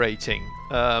degenerating,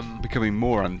 Becoming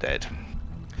more undead.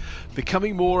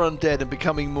 becoming more undead and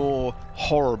becoming more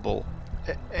horrible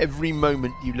every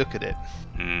moment you look at it.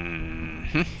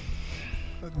 Mm-hmm.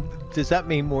 Does that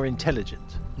mean more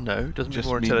intelligent? No, it doesn't mean Just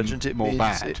more mean intelligent. It more means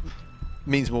bad. It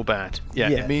means more bad. Yeah,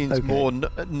 Yeah, it means okay. more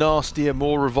nastier,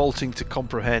 more revolting to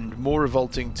comprehend, more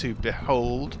revolting to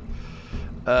behold.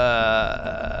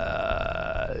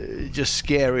 Just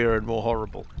scarier and more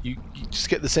horrible. You just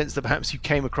get the sense that perhaps you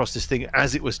came across this thing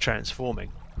as it was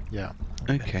transforming. Yeah.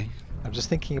 Okay. I'm just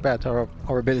thinking about our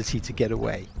ability to get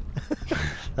away.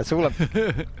 That's all I'm.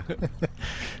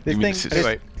 This mean thing. it's-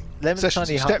 Anyway, Lemon's Sessions,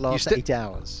 tiny you hut step- you lasts step- 8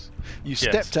 hours. you Yes.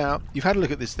 stepped out, you've had a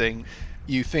look at this thing,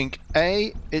 you think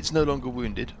A, it's no longer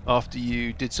wounded after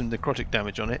you did some necrotic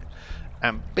damage on it,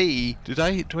 and B, Do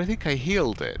I think I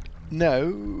healed it?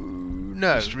 no.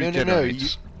 Just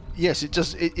regenerates. Yes, it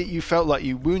just you felt like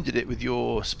you wounded it with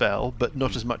your spell, but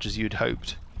not as much as you'd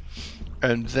hoped.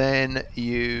 And then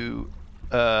you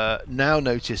now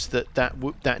notice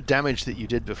that damage that you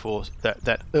did before, that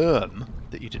that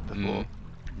you did before,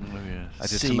 Oh, yes. I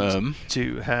did some seems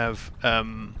to have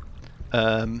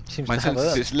Seems My to have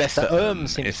sense is lesser.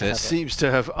 seems to have Seems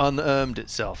to have unermed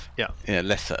itself. Yeah. Yeah,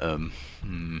 lesser.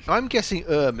 I'm guessing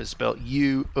is spelled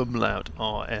U umlaut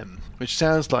RM, which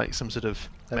sounds like some sort of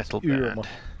That's metal Urum, band.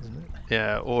 isn't it?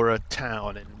 Yeah, or a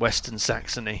town in Western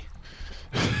Saxony.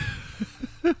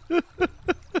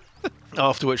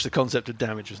 After which the concept of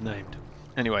damage was named.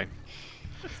 Anyway.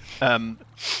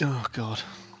 Oh god.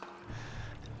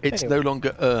 It's Anyway. no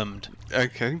longer ermed.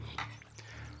 Okay.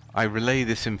 I relay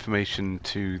this information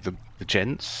to the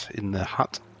gents in the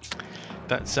hut.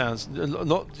 That sounds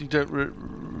not. You don't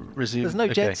resume. There's no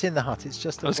okay. gents in the hut. It's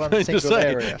just I was one going to single say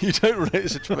area. you don't relate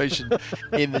this information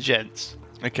in the gents.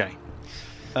 Okay.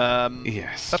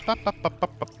 Yes.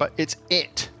 But it's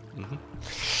it. Mhm.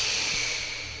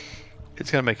 It's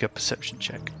going to make a perception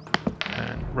check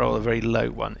and roll a very low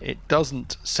one. It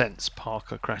doesn't sense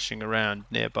Parker crashing around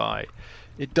nearby.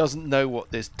 It doesn't know what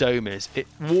this dome is. It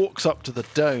walks up to the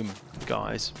dome,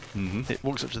 guys. Mhm. It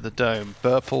walks up to the dome,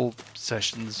 Burple,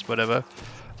 Sessions, whatever,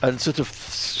 and sort of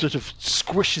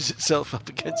squishes itself up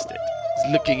against it.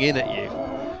 It's looking in at you.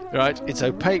 Right? It's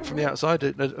opaque from the outside,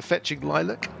 a fetching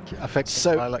lilac.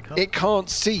 So lilac, huh? it can't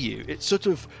see you. It's sort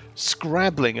of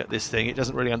scrabbling at this thing. It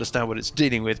doesn't really understand what it's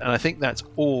dealing with, and I think that's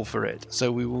all for it. So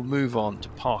we will move on to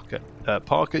Parker.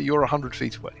 Parker, you're 100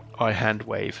 feet away. I hand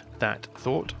wave that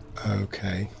thought.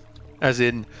 Okay. As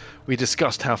in, we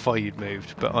discussed how far you'd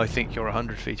moved, but I think you're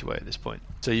 100 feet away at this point.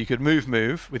 So you could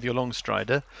move with your long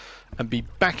strider and be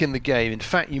back in the game. In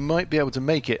fact, you might be able to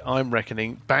make it, I'm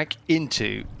reckoning, back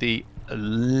into the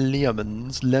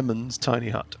Lemon's tiny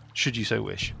hut, should you so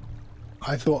wish.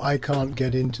 I thought I can't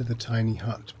get into the tiny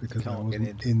hut because I Can't get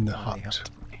wasn't into in the the tiny hut.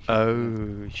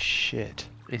 Oh, shit.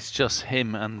 It's just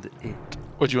him and it.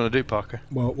 What do you want to do, Parker?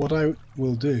 Well, what I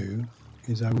will do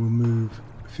is I will move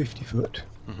 50 foot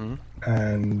Mm-hmm.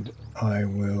 and I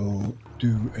will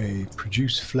do a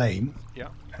produce flame Yeah.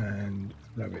 and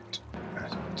throw it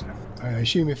at it. I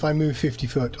assume if I move 50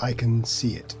 foot, I can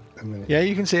see it. A minute. Yeah,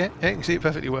 you can see it. Yeah, you can see it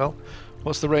perfectly well.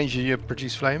 What's the range of your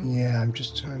produce flame? Yeah, I'm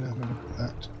just trying to have a look at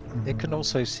that. It can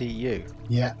also see you.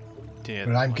 Yeah, Dear.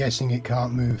 but I'm guessing it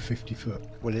can't move 50 foot.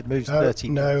 Well, it moves Oh, 30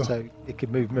 no. so it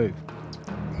could move.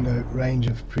 No, range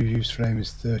of produce flame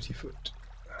is 30 foot.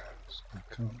 So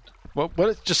I can't. Well,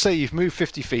 let's just say you've moved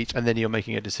 50 feet and then you're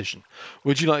making a decision.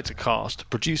 Would you like to cast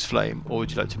produce flame, or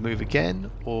would you like to move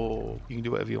again, or you can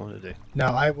do whatever you want to do?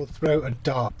 Now I will throw a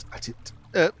dart at it.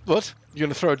 What? You're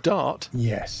going to throw a dart?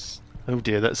 Yes. Oh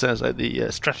dear, that sounds like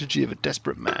the strategy of a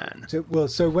desperate man. So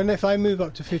if I move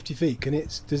up to 50 feet,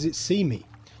 does it see me?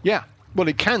 Yeah. Well,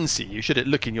 it can see you, should it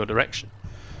look in your direction.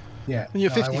 Yeah. And you're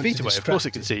no, I 50 want feet to away, of course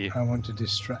it distract can see you. I want to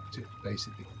distract it,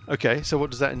 basically. Okay, so what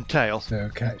does that entail?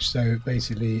 So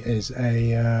basically is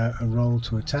a roll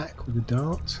to attack with a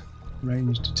dart,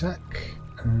 ranged attack,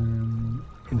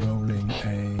 rolling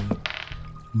a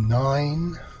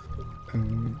 9,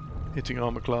 Hitting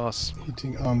armor class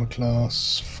hitting armor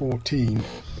class 14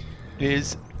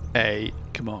 is a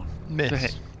Come on.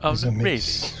 miss. Oh, is a really?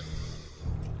 miss.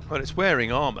 Well, it's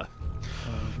wearing armor.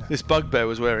 This bugbear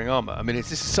was wearing armor. I mean,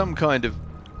 this is some kind of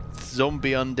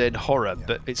zombie undead horror,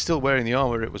 but it's still wearing the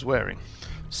armor it was wearing.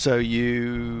 So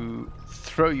you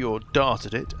throw your dart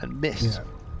at it and miss. Yeah.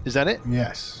 Is that it?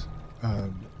 Yes.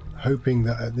 Hoping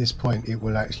that at this point it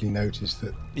will actually notice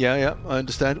that. Yeah, I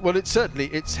understand. Well, it's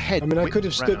head. I mean, I whipped could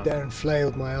have stood round. there and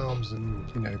flailed my arms and,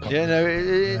 got Yeah, no, me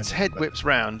its murdered, head but- whips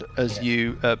round as Yeah.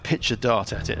 you pitch a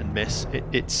dart at it and miss.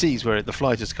 It sees where the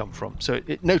flight has come from, so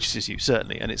it notices you,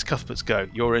 certainly, and it's Cuthbert's go.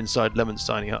 You're inside Lemon's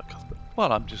tiny hut, Cuthbert.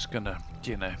 Well, I'm just gonna,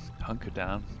 hunker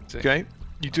down. Okay?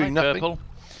 You doing Hi, nothing? Purple.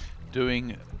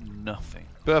 Doing nothing.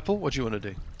 Burple, what do you want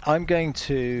to do? I'm going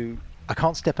to... I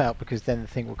can't step out because then the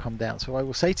thing will come down. So I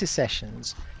will say to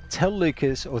Sessions, tell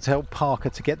Lucas or tell Parker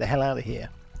to get the hell out of here.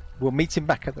 We'll meet him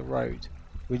back at the road.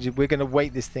 We're going to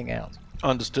wait this thing out.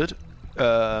 Understood.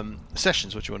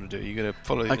 Sessions, what do you want to do? Are you going to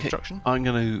follow the instruction? I'm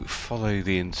going to follow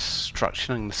the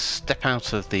instruction. I'm going to step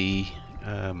out of the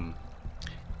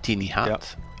teeny hut. Yep.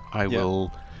 I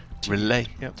will relay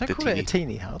Yep. Don't the call it a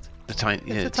teeny hut. the tiny,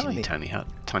 It's a tiny hut.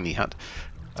 Tiny hut.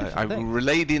 Different I will thing.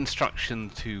 relay the instruction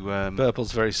to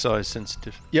Burple's very size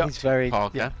sensitive. Yeah. He's very...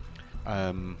 Parker. yeah.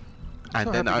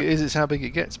 And then it's how big it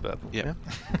gets, Burple. Yeah.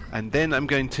 And then I'm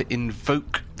going to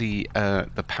invoke the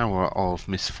power of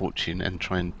misfortune and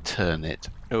try and turn it.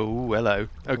 Oh, hello.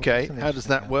 Okay, that's an how does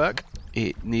that interesting work?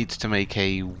 It needs to make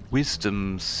a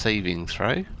wisdom saving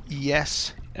throw,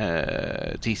 Yes.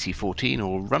 DC 14,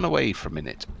 or run away for a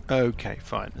minute. Okay,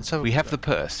 fine. And so We have the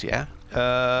purse, yeah?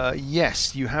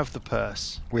 yes, you have the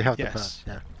purse. We have Yes. the purse,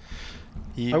 yeah.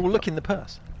 You- I will look in the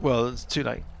purse. Well, it's too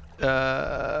late.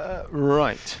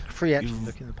 Right. Free action.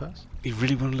 Look in the purse. You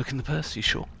really want to look in the purse? You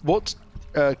sure? What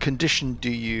condition do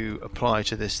you apply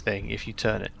to this thing if you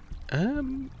turn it?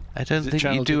 I Is don't it think you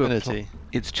channel do. divinity?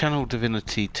 It's channel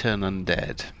divinity turn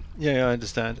undead. Yeah, I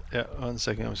understand. Yeah, 1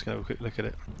 second. I'm just going to have a quick look at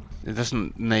it. It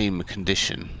doesn't name a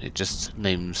condition. It just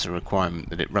names a requirement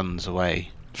that it runs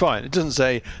away. Fine. It doesn't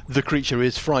say the creature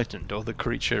is frightened or the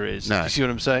creature is. No. You see what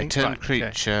I'm saying? Turn Right, okay.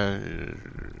 creature.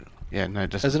 Yeah, no, it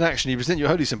doesn't. As an action, you present your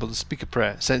holy symbol and speak a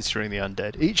prayer, censoring the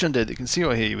undead. Each undead that can see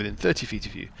or hear you within 30 feet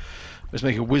of you must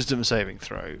make a wisdom saving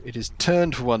throw. It is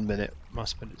turned for 1 minute.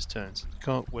 Must spend its turns.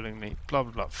 Can't willingly. Blah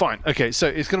blah blah. Fine. Okay, so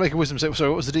it's going to make a wisdom save. Sorry,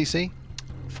 what was the DC?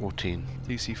 14.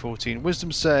 DC 14.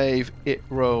 Wisdom save. It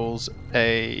rolls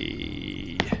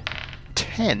a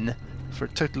 10 for a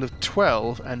total of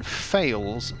 12 and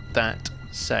fails that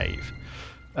save.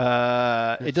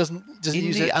 It doesn't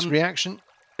use its reaction.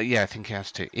 Yeah, I think it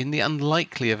has to. In the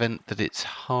unlikely event that its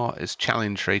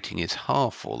challenge rating is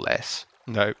half or less.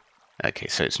 No. Okay,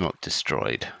 so it's not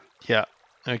destroyed. Yeah.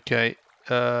 Okay.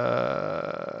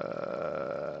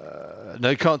 No,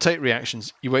 you can't take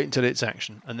reactions. You wait until it's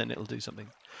action, and then it'll do something.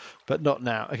 But not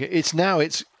now. Okay, it's now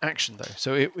its action, though.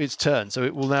 So it's turn, so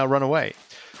it will now run away.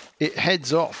 It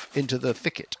heads off into the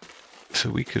thicket. So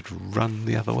we could run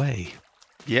the other way.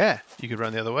 Yeah, you could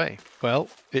run the other way. Well,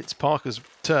 it's Parker's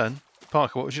turn.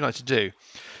 Parker, what would you like to do?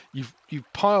 You've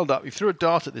piled up. You threw a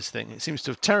dart at this thing. It seems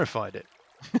to have terrified it.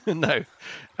 No.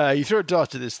 You threw a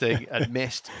dart at this thing and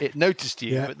missed. It noticed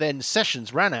you, but then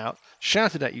Sessions ran out,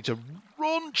 shouted at you to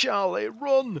run, Charlie,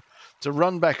 run! To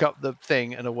run back up the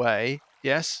thing and away.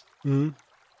 Yes?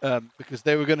 Because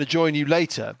they were going to join you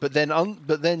later. But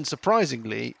then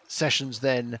surprisingly, Sessions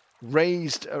then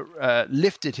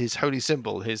lifted his holy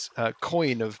symbol, his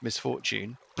coin of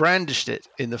misfortune, brandished it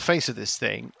in the face of this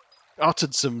thing,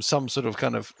 uttered some sort of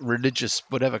kind of religious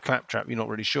whatever claptrap, you're not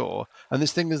really sure, and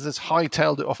this thing has just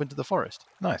hightailed it off into the forest.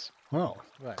 Nice. Well,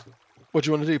 Right. What do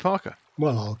you want to do, Parker?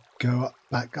 well, I'll go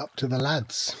back up to the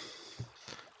lads.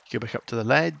 Go back up to the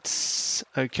lads.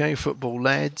 Okay, football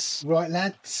lads. Right,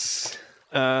 lads.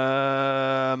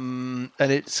 And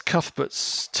it's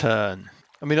Cuthbert's turn.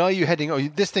 I mean, are you heading? Oh,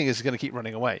 this thing is going to keep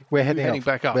running away. We're Are you heading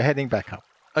back up. We're heading back up.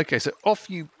 Okay, so off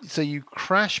you. So you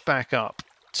crash back up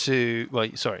to. Well,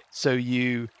 sorry. So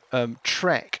you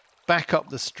trek back up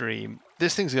the stream.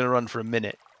 This thing's going to run for a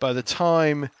minute. By the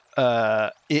time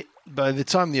the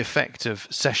effect of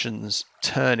Sessions'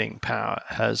 turning power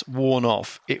has worn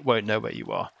off, it won't know where you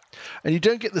are. And you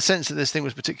don't get the sense that this thing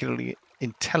was particularly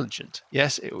intelligent.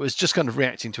 Yes, it was just kind of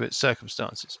reacting to its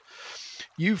circumstances.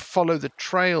 You follow the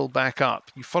trail back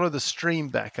up. You follow the stream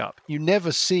back up. You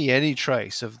never see any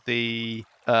trace of the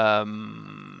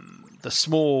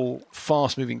small,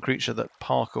 fast-moving creature that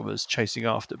Parker was chasing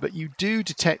after. But you do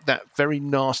detect that very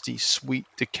nasty, sweet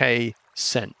decay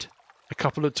scent a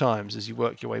couple of times as you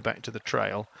work your way back to the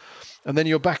trail. And then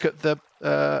you're back at the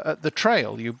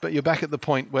trail. You're back at the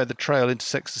point where the trail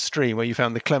intersects the stream, where you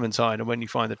found the clementine, and when you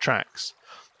find the tracks.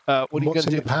 What are you going What's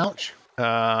to in do? the pouch?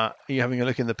 Are you having a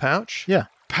look in the pouch? Yeah.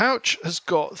 Pouch has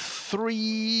got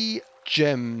 3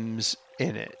 gems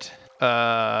in it.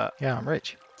 Yeah, I'm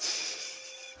rich.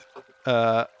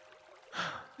 The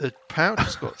pouch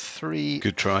has got 3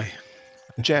 Good try.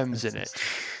 gems in it.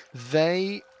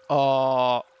 They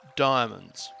are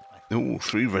diamonds. Oh,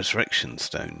 3 resurrection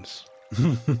stones.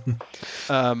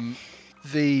 How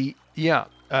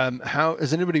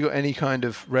has anybody got any kind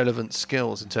of relevant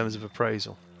skills in terms of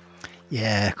appraisal?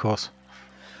 Yeah, of course.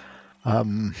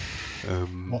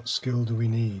 What skill do we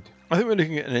need? I think we're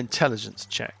looking at an intelligence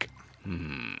check.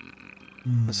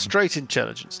 A straight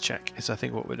intelligence check is, I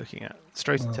think, what we're looking at.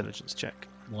 Straight intelligence check.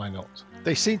 Why not?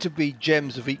 They seem to be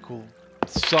gems of equal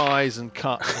size and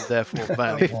cut, and therefore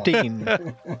value. 15.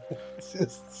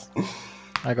 Just-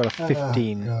 I got a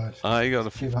 15. Oh, God. I got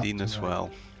a Give up 15 as tonight. well.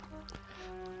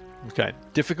 Okay.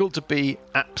 Difficult to be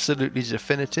absolutely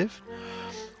definitive,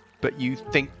 but you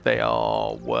think they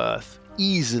are worth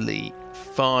easily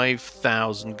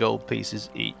 5,000 gold pieces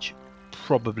each,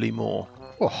 probably more.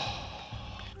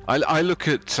 I look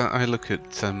at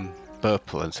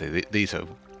Burple and say these are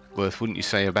worth, wouldn't you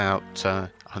say, about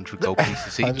 100 gold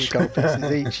pieces 100 each? gold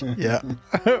pieces each. Yeah.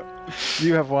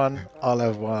 You have one. I'll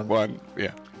have one. One,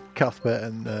 yeah. Cuthbert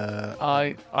and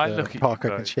I look at Parker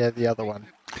you can both. share the other one.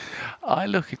 I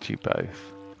look at you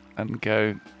both and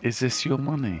go, "Is this your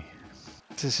money?"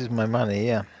 This is my money,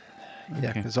 yeah. Yeah,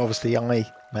 Okay. because obviously I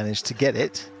managed to get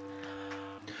it.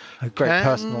 A great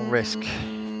personal risk.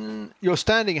 You're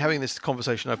standing having this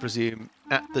conversation, I presume,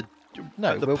 at the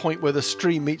No, at the we'll- point where the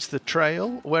stream meets the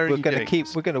trail. Where are We're you going to doing?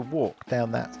 We're going to walk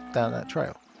down that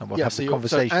trail. and we'll have the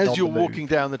conversation so as on you're the move. walking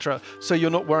down the trail. So you're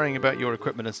not worrying about your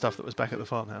equipment and stuff that was back at the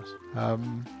farmhouse.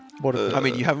 What I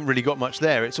mean, you haven't really got much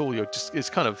there. It's all it's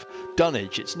kind of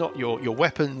dunnage. It's not your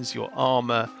weapons, your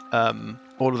armor,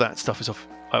 all of that stuff is off.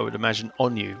 I would imagine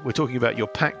on you. We're talking about your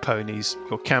pack ponies,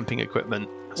 your camping equipment,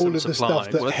 all of some the stuff supplies.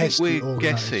 that Well, I think Hesty we're organised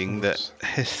guessing for that us.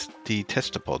 Hesty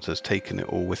Testopods has taken it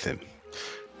all with him.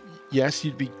 Yes,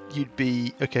 you'd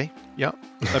be okay. Yeah,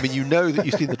 I mean, you know that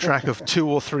you've seen the track of 2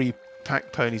 or 3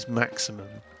 pack ponies maximum.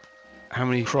 How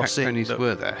many pack Crossing ponies the-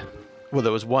 were there? Well,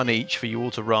 there was 1 each for you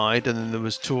all to ride, and then there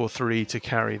was 2 or 3 to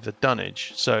carry the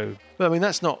dunnage. So, I mean,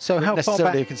 that's not So how far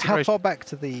necessarily a back? consideration. How far back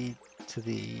to the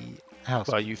house?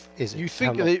 Well, is it? you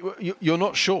How think long? you're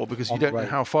not sure because you On the don't know road.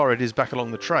 how far it is back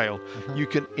along the trail. Mhm. You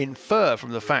can infer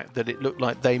from the fact that it looked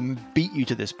like they beat you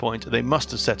to this point. They must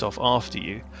have set off after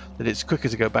you. That it's quicker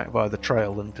to go back via the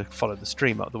trail than to follow the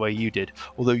stream up the way you did.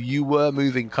 Although you were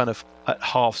moving kind of at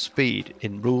half speed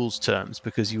in rules terms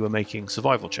because you were making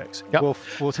survival checks. Yep.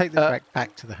 We'll take the track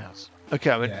back to the house. Okay,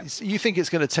 I mean, Yeah. you think it's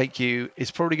going to take you,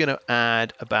 it's probably going to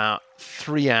add about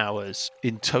 3 hours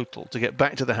in total to get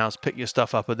back to the house, pick your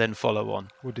stuff up, and then follow on.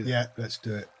 We'll do that. Yeah, let's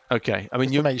do it. Okay, I mean,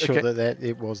 Just you to make sure okay. that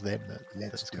it was them.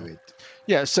 Let's that's do cool. it.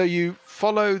 Yeah, so you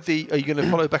follow are you going to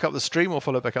follow back up the stream or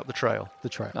follow back up the trail? The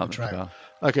trail. Up the trail. trail.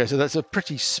 Okay, so that's a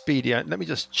pretty speedy. Let me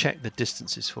just check the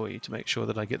distances for you to make sure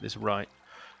that I get this right.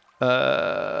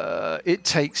 It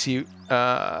takes you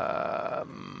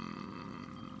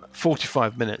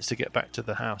 45 minutes to get back to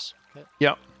the house. Okay.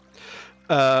 Yep.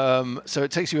 So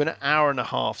it takes you an hour and a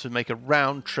half to make a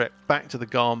round trip back to the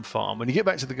Garm farm. When you get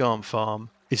back to the Garm farm,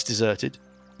 it's deserted.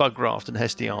 Bugraft and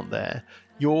Hesty aren't there.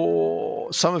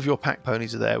 Some of your pack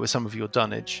ponies are there with some of your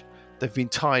dunnage. They've been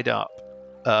tied up.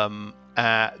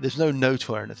 There's no note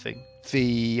or anything.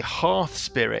 The hearth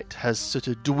spirit has sort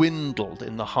of dwindled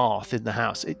in the hearth in the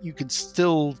house. You can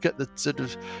still get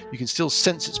you can still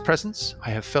sense its presence.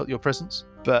 I have felt your presence,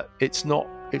 but it's not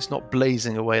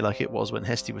blazing away like it was when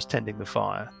Hesty was tending the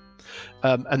fire.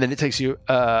 And then it takes you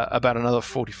about another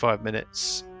 45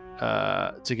 minutes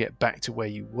to get back to where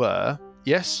you were.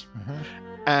 Yes? Mhm.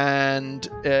 And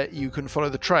you can follow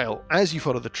the trail. As you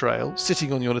follow the trail,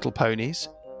 sitting on your little ponies,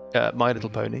 your little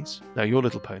ponies,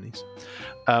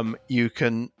 you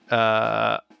can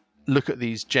look at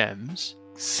these gems.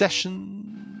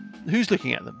 Who's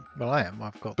looking at them? Well, I am.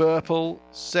 I've got. Burple,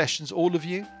 Sessions, all of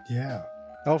you? Yeah.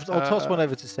 I'll toss one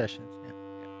over to Sessions. Yeah.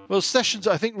 Well, Sessions,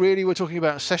 I think really we're talking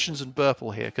about Sessions and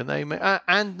Burple here. Can they make...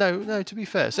 and no, to be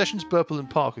fair, Sessions, Burple and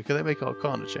Parker, can they make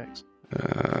Arcana checks?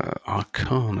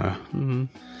 Arcana.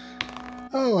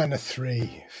 Oh, and a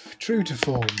 3. True to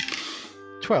form.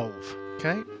 12.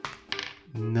 Okay.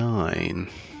 9.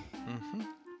 hmm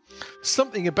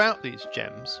Something about these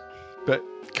gems, but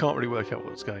can't really work out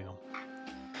what's going on.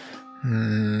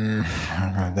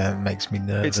 That makes me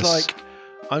nervous. It's like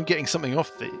I'm getting something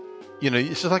off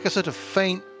it's like a sort of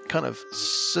faint kind of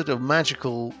sort of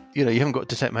magical, you haven't got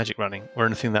detect magic running or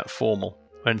anything that formal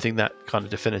or anything that kind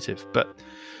of definitive, but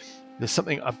there's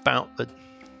something about the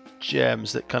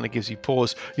gems that kind of gives you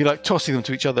pause. You're like tossing them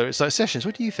to each other. It's like, Sessions,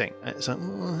 what do you think? And it's like,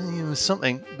 there's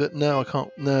something, but no, I can't,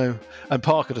 no. And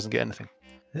Parker doesn't get anything.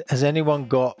 Has anyone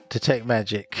got detect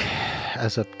magic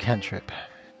as a cantrip?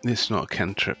 It's not a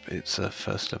cantrip, it's a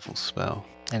first level spell.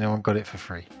 Anyone got it for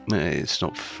free? No, it's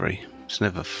not free. It's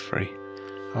never free.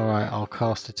 All right, I'll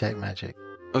cast detect magic.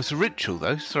 Oh, it's a ritual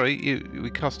though. Sorry, we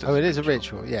cast it. Oh, as it is a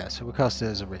ritual. Yeah, so we'll cast it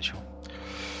as a ritual.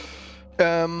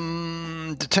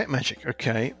 Detect magic.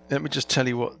 Okay, let me just tell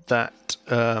you what that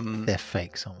They're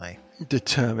fakes, aren't they?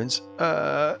 determines.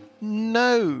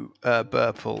 No,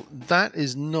 Burple, that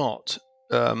is not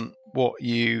what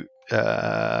you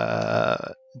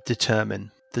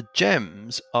determine. The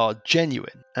gems are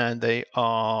genuine, and they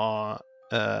are.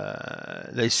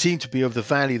 They seem to be of the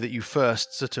value that you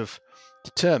first sort of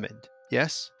determined.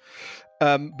 Yes,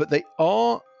 but they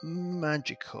are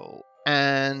magical,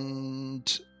 and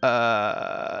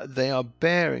they are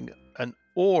bearing an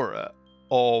aura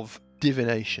of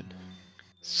divination.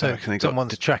 So reckon they got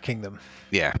someone's tracking them.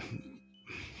 Yeah.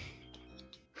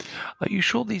 Are you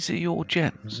sure these are your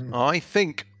gems? I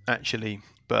think, actually,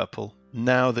 Burple,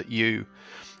 now that you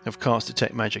have cast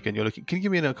Detect Magic and you're looking, can you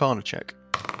give me an Arcana check?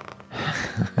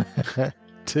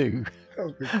 2. Oh,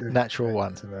 good. Natural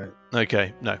 1. Tonight.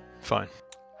 Okay, no, fine.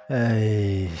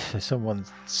 Hey, so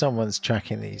someone's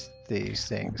tracking these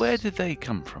things. Where did they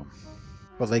come from?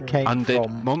 Well, they came Undead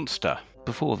from. monster.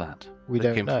 Before that? We They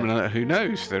don't came know. from who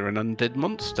knows? They're an undead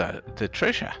monster. The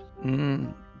treasure.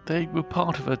 They were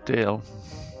part of a deal.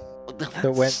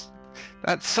 That went.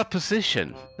 That's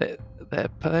supposition.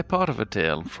 They're part of a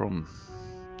deal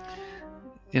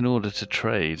in order to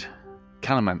trade.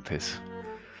 Calamanthus.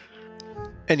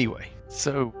 Anyway,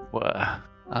 So,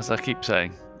 as I keep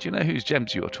saying, do you know whose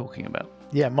gems you're talking about?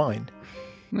 Yeah, mine.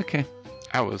 Okay.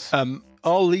 Ours.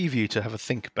 I'll leave you to have a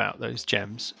think about those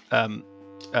gems.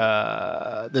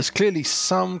 There's clearly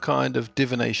some kind of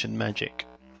divination magic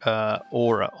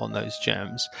aura on those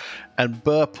gems, and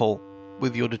Burple,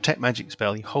 with your detect magic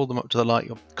spell, you hold them up to the light,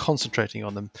 you're concentrating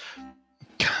on them.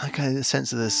 Kind of get the sense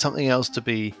that there's something else to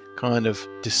be kind of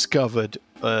discovered,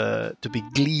 to be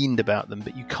gleaned about them,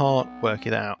 but you can't work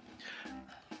it out.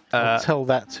 I'll tell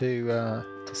that to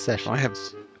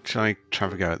Sessions. Shall I try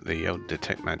to go at the old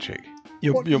detect magic?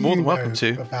 You're What more do than you welcome know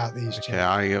to. about these gems? Yeah,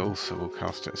 I also will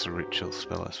cast it as a ritual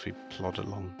spell as we plod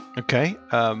along. Okay,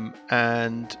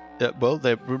 and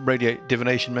they radiate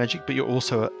divination magic, but you're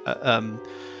also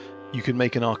you can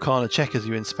make an Arcana check as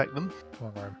you inspect them.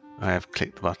 I have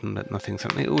clicked the button, but nothing's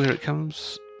happening. Oh, here it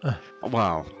comes.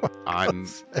 Wow, I'm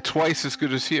twice as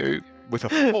good as you with a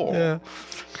 4.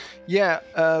 Yeah.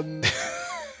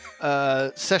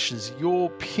 Sessions, you're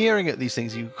peering at these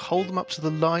things. You hold them up to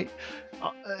the light.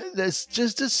 There's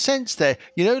just a sense there,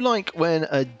 like when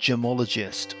a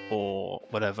gemologist or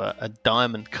whatever, a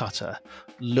diamond cutter,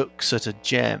 looks at a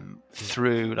gem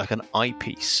through like an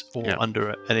eyepiece or under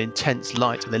an intense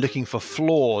light, and they're looking for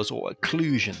flaws or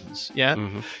occlusions. Yeah,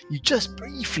 you just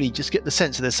briefly get the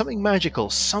sense that there's something magical,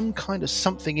 some kind of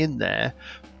something in there,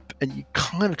 and you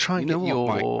kind of try and get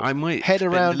your I might head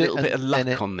spend around a little it. bit of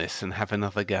luck on this and have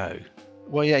another go.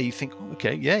 Well, yeah, you think,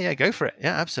 okay, yeah, go for it.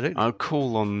 Yeah, absolutely. I'll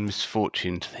call on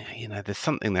misfortune to think, there's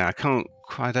something there.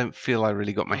 I don't feel I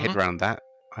really got my head around that.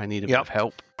 I need a bit of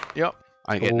help. Yep.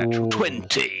 I get natural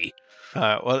 20.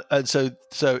 Well, and so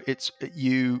it's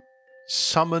you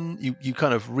summon, you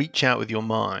kind of reach out with your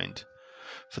mind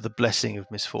for the blessing of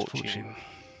misfortune.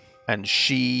 And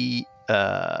she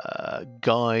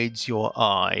guides your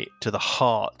eye to the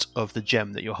heart of the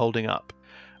gem that you're holding up,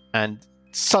 and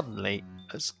suddenly,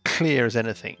 as clear as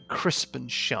anything, crisp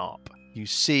and sharp, you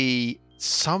see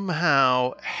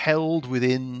somehow held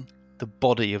within the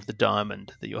body of the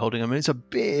diamond that you're holding. I mean, it's a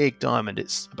big diamond.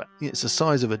 It's the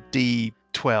size of a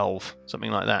D12, something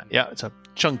like that. Yeah, it's a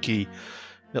chunky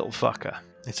little fucker.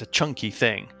 It's a chunky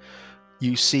thing.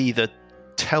 You see the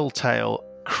telltale,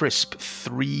 crisp,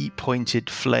 3-pointed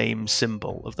flame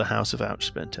symbol of the House of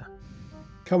Ouchsplinter.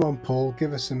 Come on, Paul,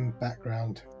 give us some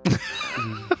background.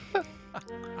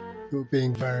 You're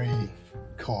being very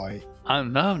coy. No,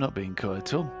 I'm not being coy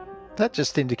at all. That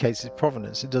just indicates its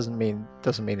provenance. It doesn't mean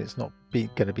it's not going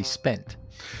to be spent.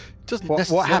 It doesn't What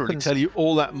necessarily happens- tell you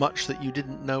all that much that you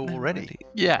didn't know already.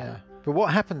 Yeah. But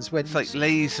what happens when? It's like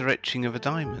laser etching of a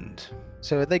diamond.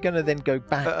 So are they going to then go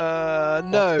back?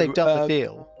 No, once they've done the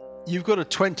deal. You've got a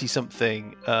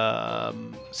 20-something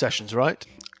sessions, right?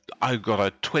 I've got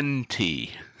a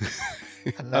 20.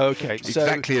 Okay, so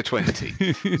Exactly a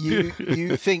 20.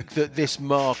 you think that this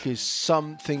mark is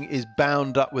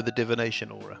bound up with a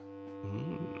divination aura.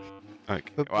 Okay.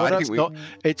 But Well, what I else think not- we,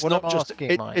 It's What not I'm just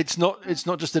asking, Mike- it's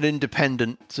not just an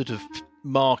independent sort of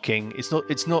marking. It's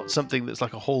not something that's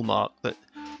like a hallmark that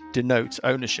denotes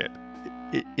ownership.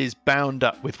 It is bound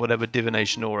up with whatever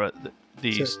divination aura that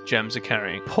these gems are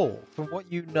carrying. Paul, from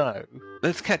what you know,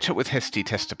 let's catch up with Hesty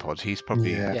Testapod. He's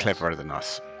probably Yeah. Yes. cleverer than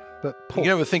us. but You Paul,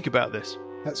 can ever think about this.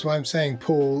 That's why I'm saying,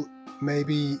 Paul,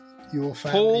 maybe your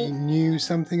family Paul- knew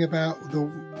something about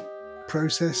the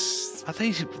process. Are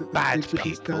they that bad they did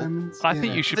these people? diamonds? I think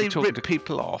Yeah. you should They be talking rip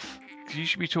people off. You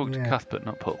should be talking to Yeah. Cuthbert,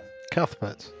 not Paul.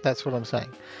 Cuthbert, that's what I'm saying.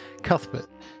 Cuthbert,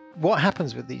 what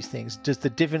happens with these things? Does the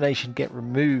divination get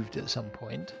removed at some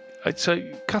point? So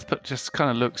Cuthbert just kind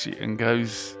of looks at you and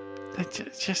goes,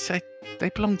 "Just say they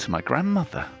belong to my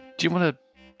grandmother. Do you want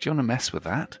to mess with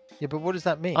that?" Yeah, but what does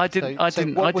that mean? I didn't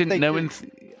what would they know do?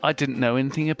 I didn't know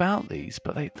anything about these,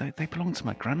 but they belong to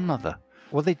my grandmother.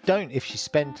 Well, they don't if she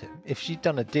spent him. If she'd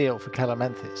done a deal for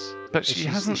Calamanthus. But If she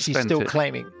she's- hasn't if she's spent still it.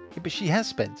 claiming. Yeah, but she has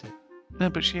spent it. No,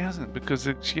 but she hasn't, because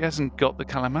she hasn't got the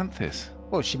Calamanthus.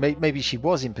 Well, maybe she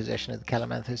was in possession of the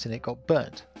Calamanthus and it got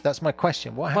burnt. That's my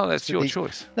question. What happens Well, that's to your these...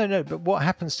 choice. No, but what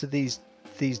happens to these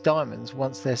diamonds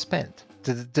once they're spent?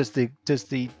 Does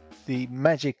the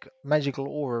magical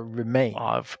aura remain?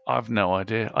 I've no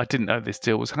idea. I didn't know this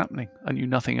deal was happening. I knew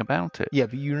nothing about it. Yeah,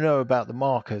 but you know about the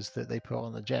markers that they put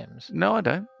on the gems. No, I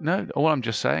don't. No, all I'm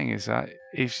just saying is that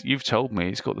if you've told me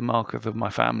it's got the markers of my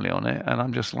family on it, and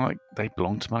I'm just like, they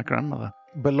belong to my grandmother.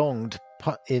 Belonged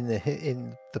in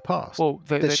the past. Well,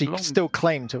 they she belong. still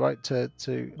claim to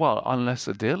Well, unless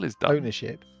the deal is done.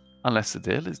 ownership. Unless the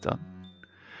deal is done,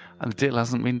 and the deal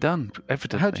hasn't been done,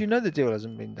 evidently. How do you know the deal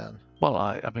hasn't been done? Well,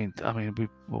 I mean,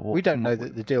 We don't know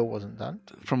that the deal wasn't done.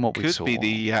 from what we Could saw. be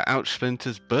the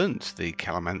Ouchsplinters burnt the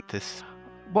Calamanthus.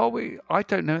 Well, I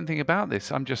don't know anything about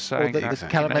this. I'm just saying Or that that, the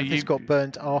Calamanthus got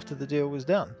burnt after the deal was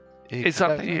done. It's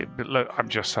up to you. But look, I'm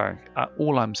just saying.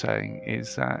 All I'm saying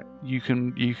is that you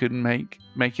can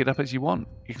make it up as you want.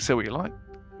 You can say what you like.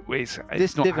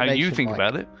 It's not how you think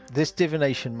about it. This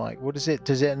divination, Mike, what is it?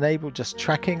 Does it enable just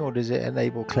tracking, or does it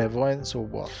enable clairvoyance, or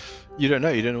what? You don't know.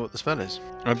 You don't know what the spell is.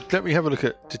 Let me have a look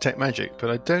at detect magic, but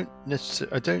I don't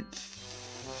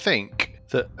think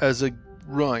that as a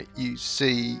right you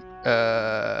see.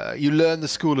 You learn the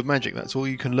school of magic. That's all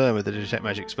you can learn with the detect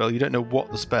magic spell. You don't know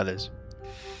what the spell is.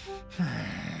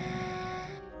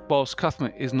 Whilst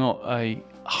Cuthbert is not a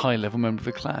high-level member of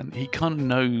the clan, he kind of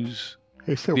knows.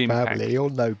 He's still the impact. family. He'll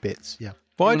know bits. Yeah.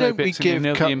 Why don't we give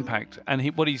the impact? And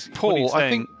what he's Paul? saying, I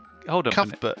think. Hold on.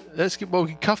 Cuthbert.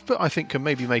 Cuthbert, I think, can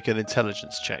maybe make an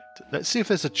intelligence check. Let's see if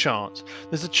there's a chance.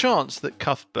 There's a chance that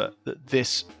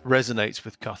this resonates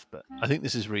with Cuthbert. I think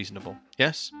this is reasonable.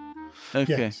 Yes.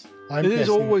 Okay. Yes. There's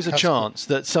always a chance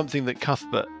that something that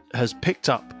Cuthbert has picked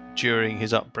up during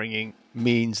his upbringing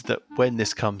means that when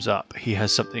this comes up, he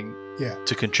has something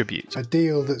to contribute. A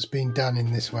deal that's been done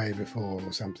in this way before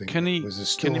or something. Can he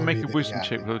make a wisdom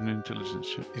check with with an intelligence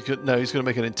check? He's going to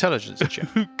make an intelligence check.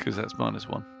 Because that's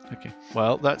 -1. Okay.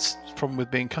 Well, that's the problem with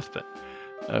being Cuthbert.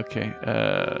 Okay.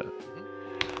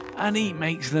 And he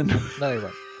makes the... No, he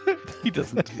won't. He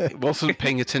doesn't. He wasn't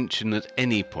paying attention at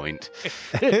any point.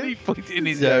 Any point in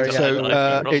his So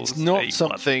life, it's not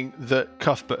something that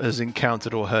Cuthbert has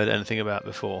encountered or heard anything about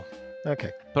before.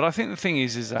 Okay. But I think the thing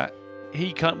is that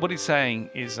he can't. What he's saying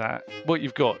is that what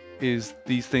you've got is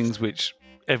these things which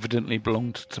evidently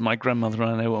belonged to my grandmother,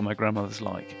 and I know what my grandmother's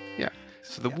like. Yeah.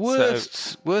 So the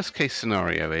worst case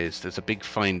scenario is there's a big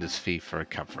finder's fee for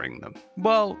recovering them.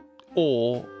 Well,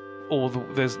 the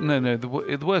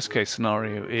worst case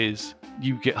scenario is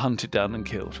you get hunted down and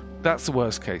killed. That's the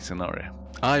worst case scenario.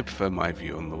 I prefer my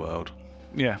view on the world.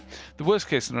 Yeah. The worst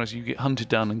case scenario is you get hunted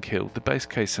down and killed. The base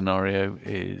case scenario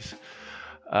is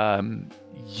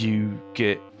you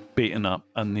get beaten up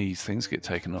and these things get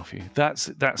taken off you.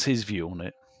 That's his view on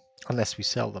it. Unless we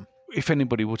sell them. If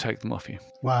anybody will take them off you.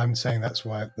 Well, I'm saying that's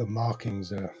why the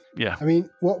markings are... Yeah. I mean,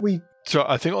 So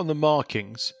I think on the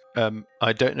markings,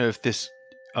 I don't know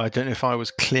if I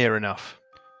was clear enough,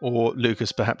 or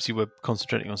Lucas, perhaps you were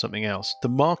concentrating on something else. The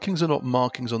markings are not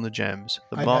markings on the gems.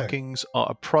 The markings are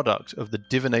a product of the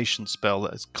divination spell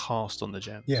that is cast on the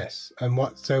gems. Yes, and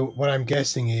what I'm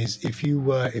guessing is if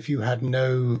you had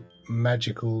no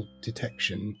magical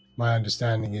detection, my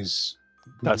understanding is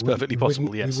that's perfectly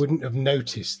possible. Yes, you wouldn't have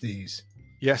noticed these.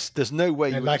 Yes, there's no way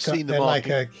you would have seen the marking.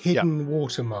 They're like a hidden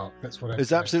watermark. That's what I'm.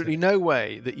 There's absolutely no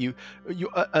way that you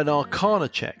an Arcana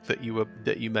check that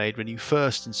you made when you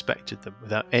first inspected them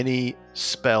without any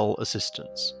spell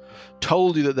assistance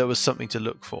told you that there was something to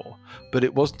look for, but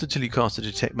it wasn't until you cast a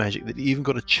detect magic that you even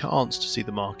got a chance to see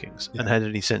the markings and had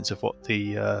any sense of what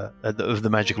of the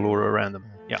magical aura around them.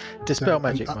 Yeah, dispel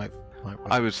magic, Mike.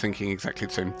 I was thinking exactly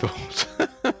the same thought.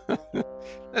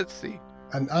 Let's see.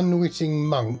 An unwitting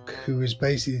monk who is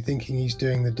basically thinking he's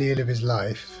doing the deal of his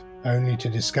life, only to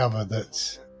discover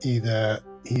that either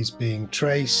he's being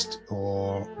traced,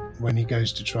 or when he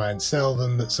goes to try and sell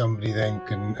them, that somebody then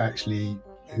can actually,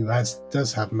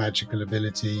 does have magical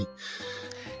ability,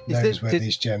 knows where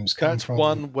these gems come from. That's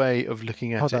one way of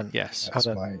looking at it. Yes. Hold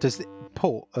on.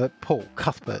 Paul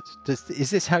Cuthbert, is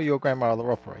this how your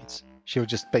grandmother operates? She'll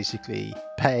just basically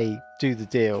pay, do the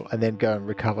deal, and then go and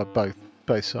recover both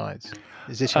sides.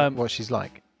 Is this what she's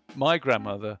like? My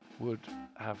grandmother would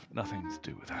have nothing to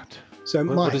do with that. So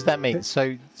what does that mean?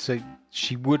 So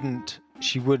she wouldn't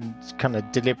kind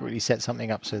of deliberately set something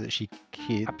up so that she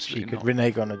could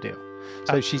renege on a deal.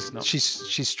 So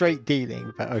she's straight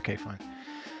dealing. But okay, fine.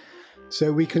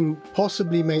 So we can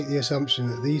possibly make the assumption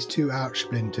that these two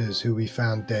outsplinters who we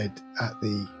found dead at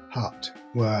the hut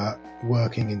were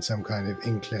working in some kind of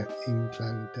in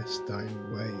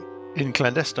clandestine way. In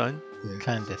clandestine? Yeah.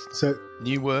 Clandestine. So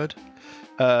new word.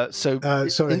 So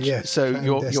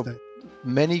your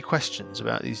many questions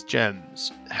about these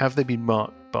gems, have they been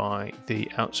marked by the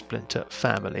Outsplinter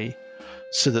family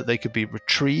so that they could be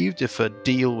retrieved if a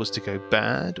deal was to go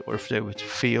bad, or if they were to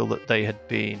feel that they had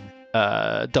been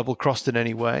double-crossed in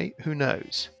any way? Who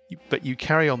knows? But you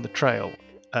carry on the trail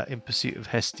in pursuit of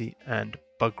Hesty and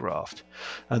Bugraft.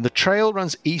 And the trail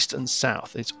runs east and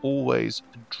south. It's always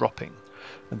dropping.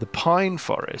 And the pine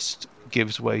forest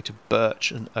gives way to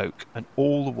birch and oak, and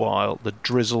all the while the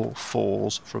drizzle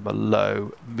falls from a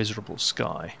low, miserable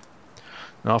sky.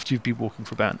 And after you've been walking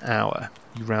for about an hour,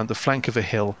 you round the flank of a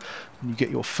hill and you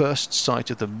get your first sight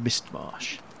of the mist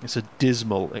marsh. It's a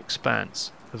dismal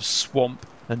expanse of swamp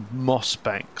and moss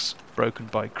banks broken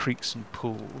by creeks and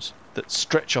pools that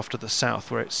stretch off to the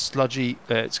south, where it's sludgy.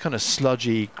 It's kind of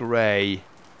sludgy grey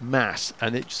mass,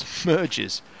 and it just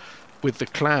merges with the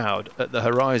cloud at the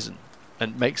horizon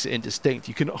and makes it indistinct.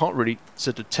 You can't really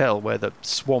sort of tell where the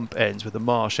swamp ends, where the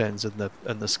marsh ends, and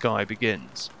the sky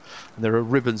begins. And there are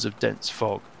ribbons of dense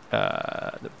fog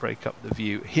that break up the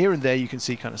view. Here and there you can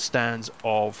see kind of stands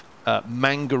of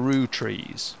mangaroo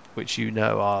trees, which you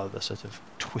know are the sort of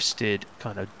twisted,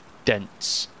 kind of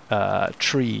dense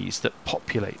trees that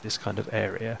populate this kind of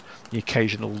area. The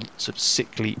occasional sort of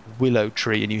sickly willow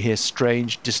tree, and you hear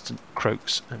strange distant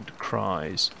croaks and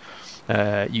cries.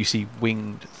 You see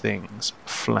winged things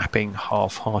flapping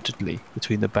half-heartedly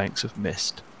between the banks of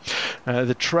mist.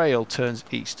 The trail turns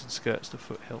east and skirts the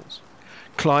foothills,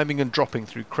 climbing and dropping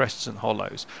through crests and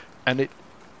hollows, and it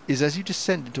is as you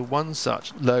descend into one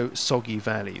such low, soggy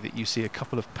valley that you see a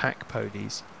couple of pack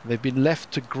ponies. They've been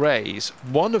left to graze.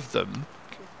 One of them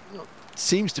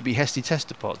seems to be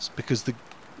hestitestopods because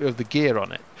of the gear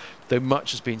on it, though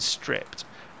much has been stripped,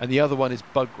 and the other one is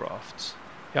bug rafts.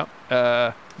 Yep.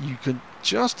 You can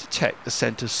just detect the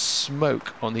scent of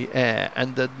smoke on the air,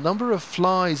 and the number of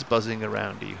flies buzzing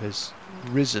around you has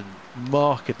risen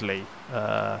markedly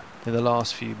in the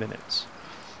last few minutes.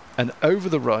 And over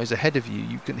the rise ahead of you,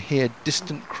 you can hear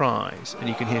distant cries and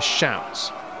you can hear shouts.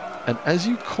 And as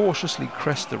you cautiously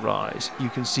crest the rise, you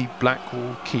can see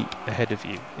Blackwall Keep ahead of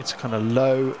you. It's a kind of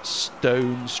low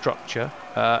stone structure,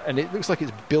 and it looks like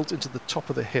it's built into the top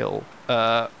of the hill,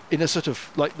 in a sort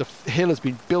of, like the hill has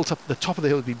been built up, the top of the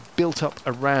hill has been built up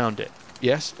around it.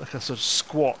 Yes, like a sort of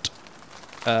squat,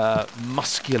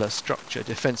 muscular structure,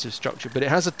 defensive structure. But it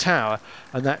has a tower,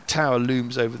 and that tower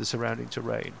looms over the surrounding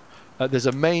terrain. There's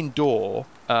a main door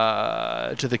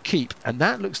to the keep, and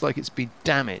that looks like it's been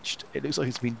damaged. It looks like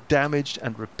it's been damaged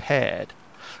and repaired.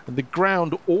 And the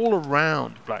ground all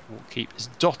around Blackwall Keep is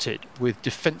dotted with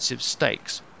defensive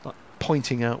stakes, like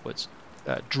pointing outwards,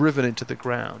 driven into the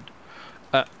ground.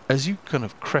 As you kind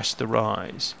of crest the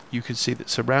rise, you can see that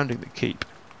surrounding the keep,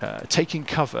 taking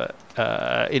cover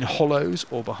in hollows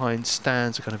or behind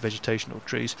stands of kind of vegetational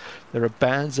trees, there are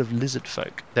bands of lizard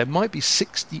folk. There might be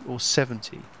 60 or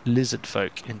 70 lizard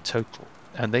folk in total,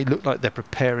 and they look like they're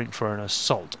preparing for an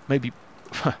assault. Maybe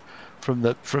from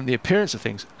the appearance of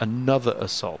things, another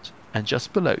assault. And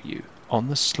just below you, on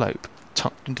the slope,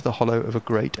 tucked into the hollow of a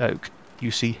great oak,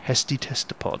 you see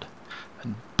hestitestopod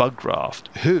and bugraft,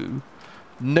 who,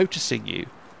 noticing you,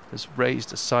 has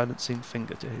raised a silencing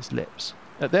finger to his lips.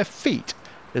 At their feet,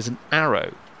 there's an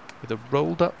arrow with a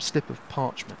rolled-up slip of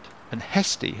parchment, and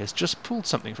Hesty has just pulled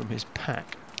something from his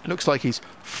pack. It looks like he's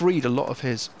freed a lot of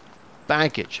his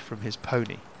baggage from his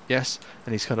pony, yes,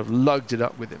 and he's kind of lugged it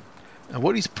up with him. And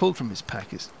what he's pulled from his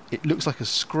pack is, it looks like a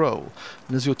scroll,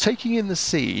 and as you're taking in the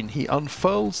scene, he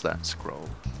unfolds that scroll.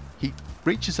 He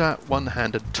reaches out one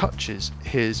hand and touches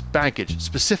his baggage,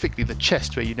 specifically the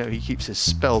chest where you know he keeps his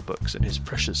spell books and his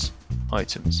precious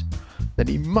items. Then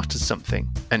he mutters something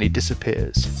and he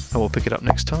disappears. And we'll pick it up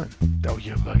next time. Oh,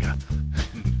 you bugger.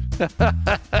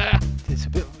 It's a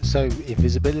bit so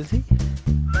invisibility.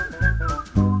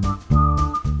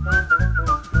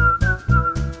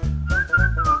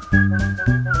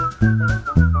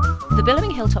 The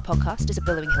Billowing Hilltop podcast is a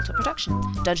Billowing Hilltop production.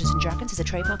 Dungeons & Dragons is a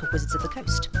trademark of Wizards of the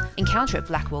Coast. Encounter at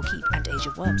Blackwall Keep and Age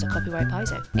of Worms are copyright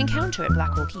Paizo. Encounter at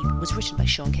Blackwall Keep was written by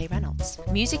Sean K. Reynolds.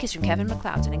 Music is from Kevin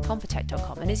MacLeod and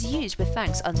Incompetech.com and is used with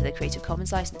thanks under the Creative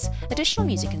Commons license. Additional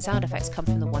music and sound effects come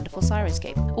from the wonderful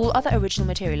Sirenscape. All other original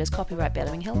material is copyright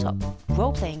Billowing Hilltop.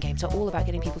 Role-playing games are all about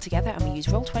getting people together, and we use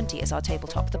Roll20 as our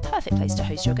tabletop, the perfect place to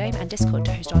host your game, and Discord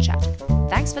to host our chat.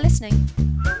 Thanks for listening!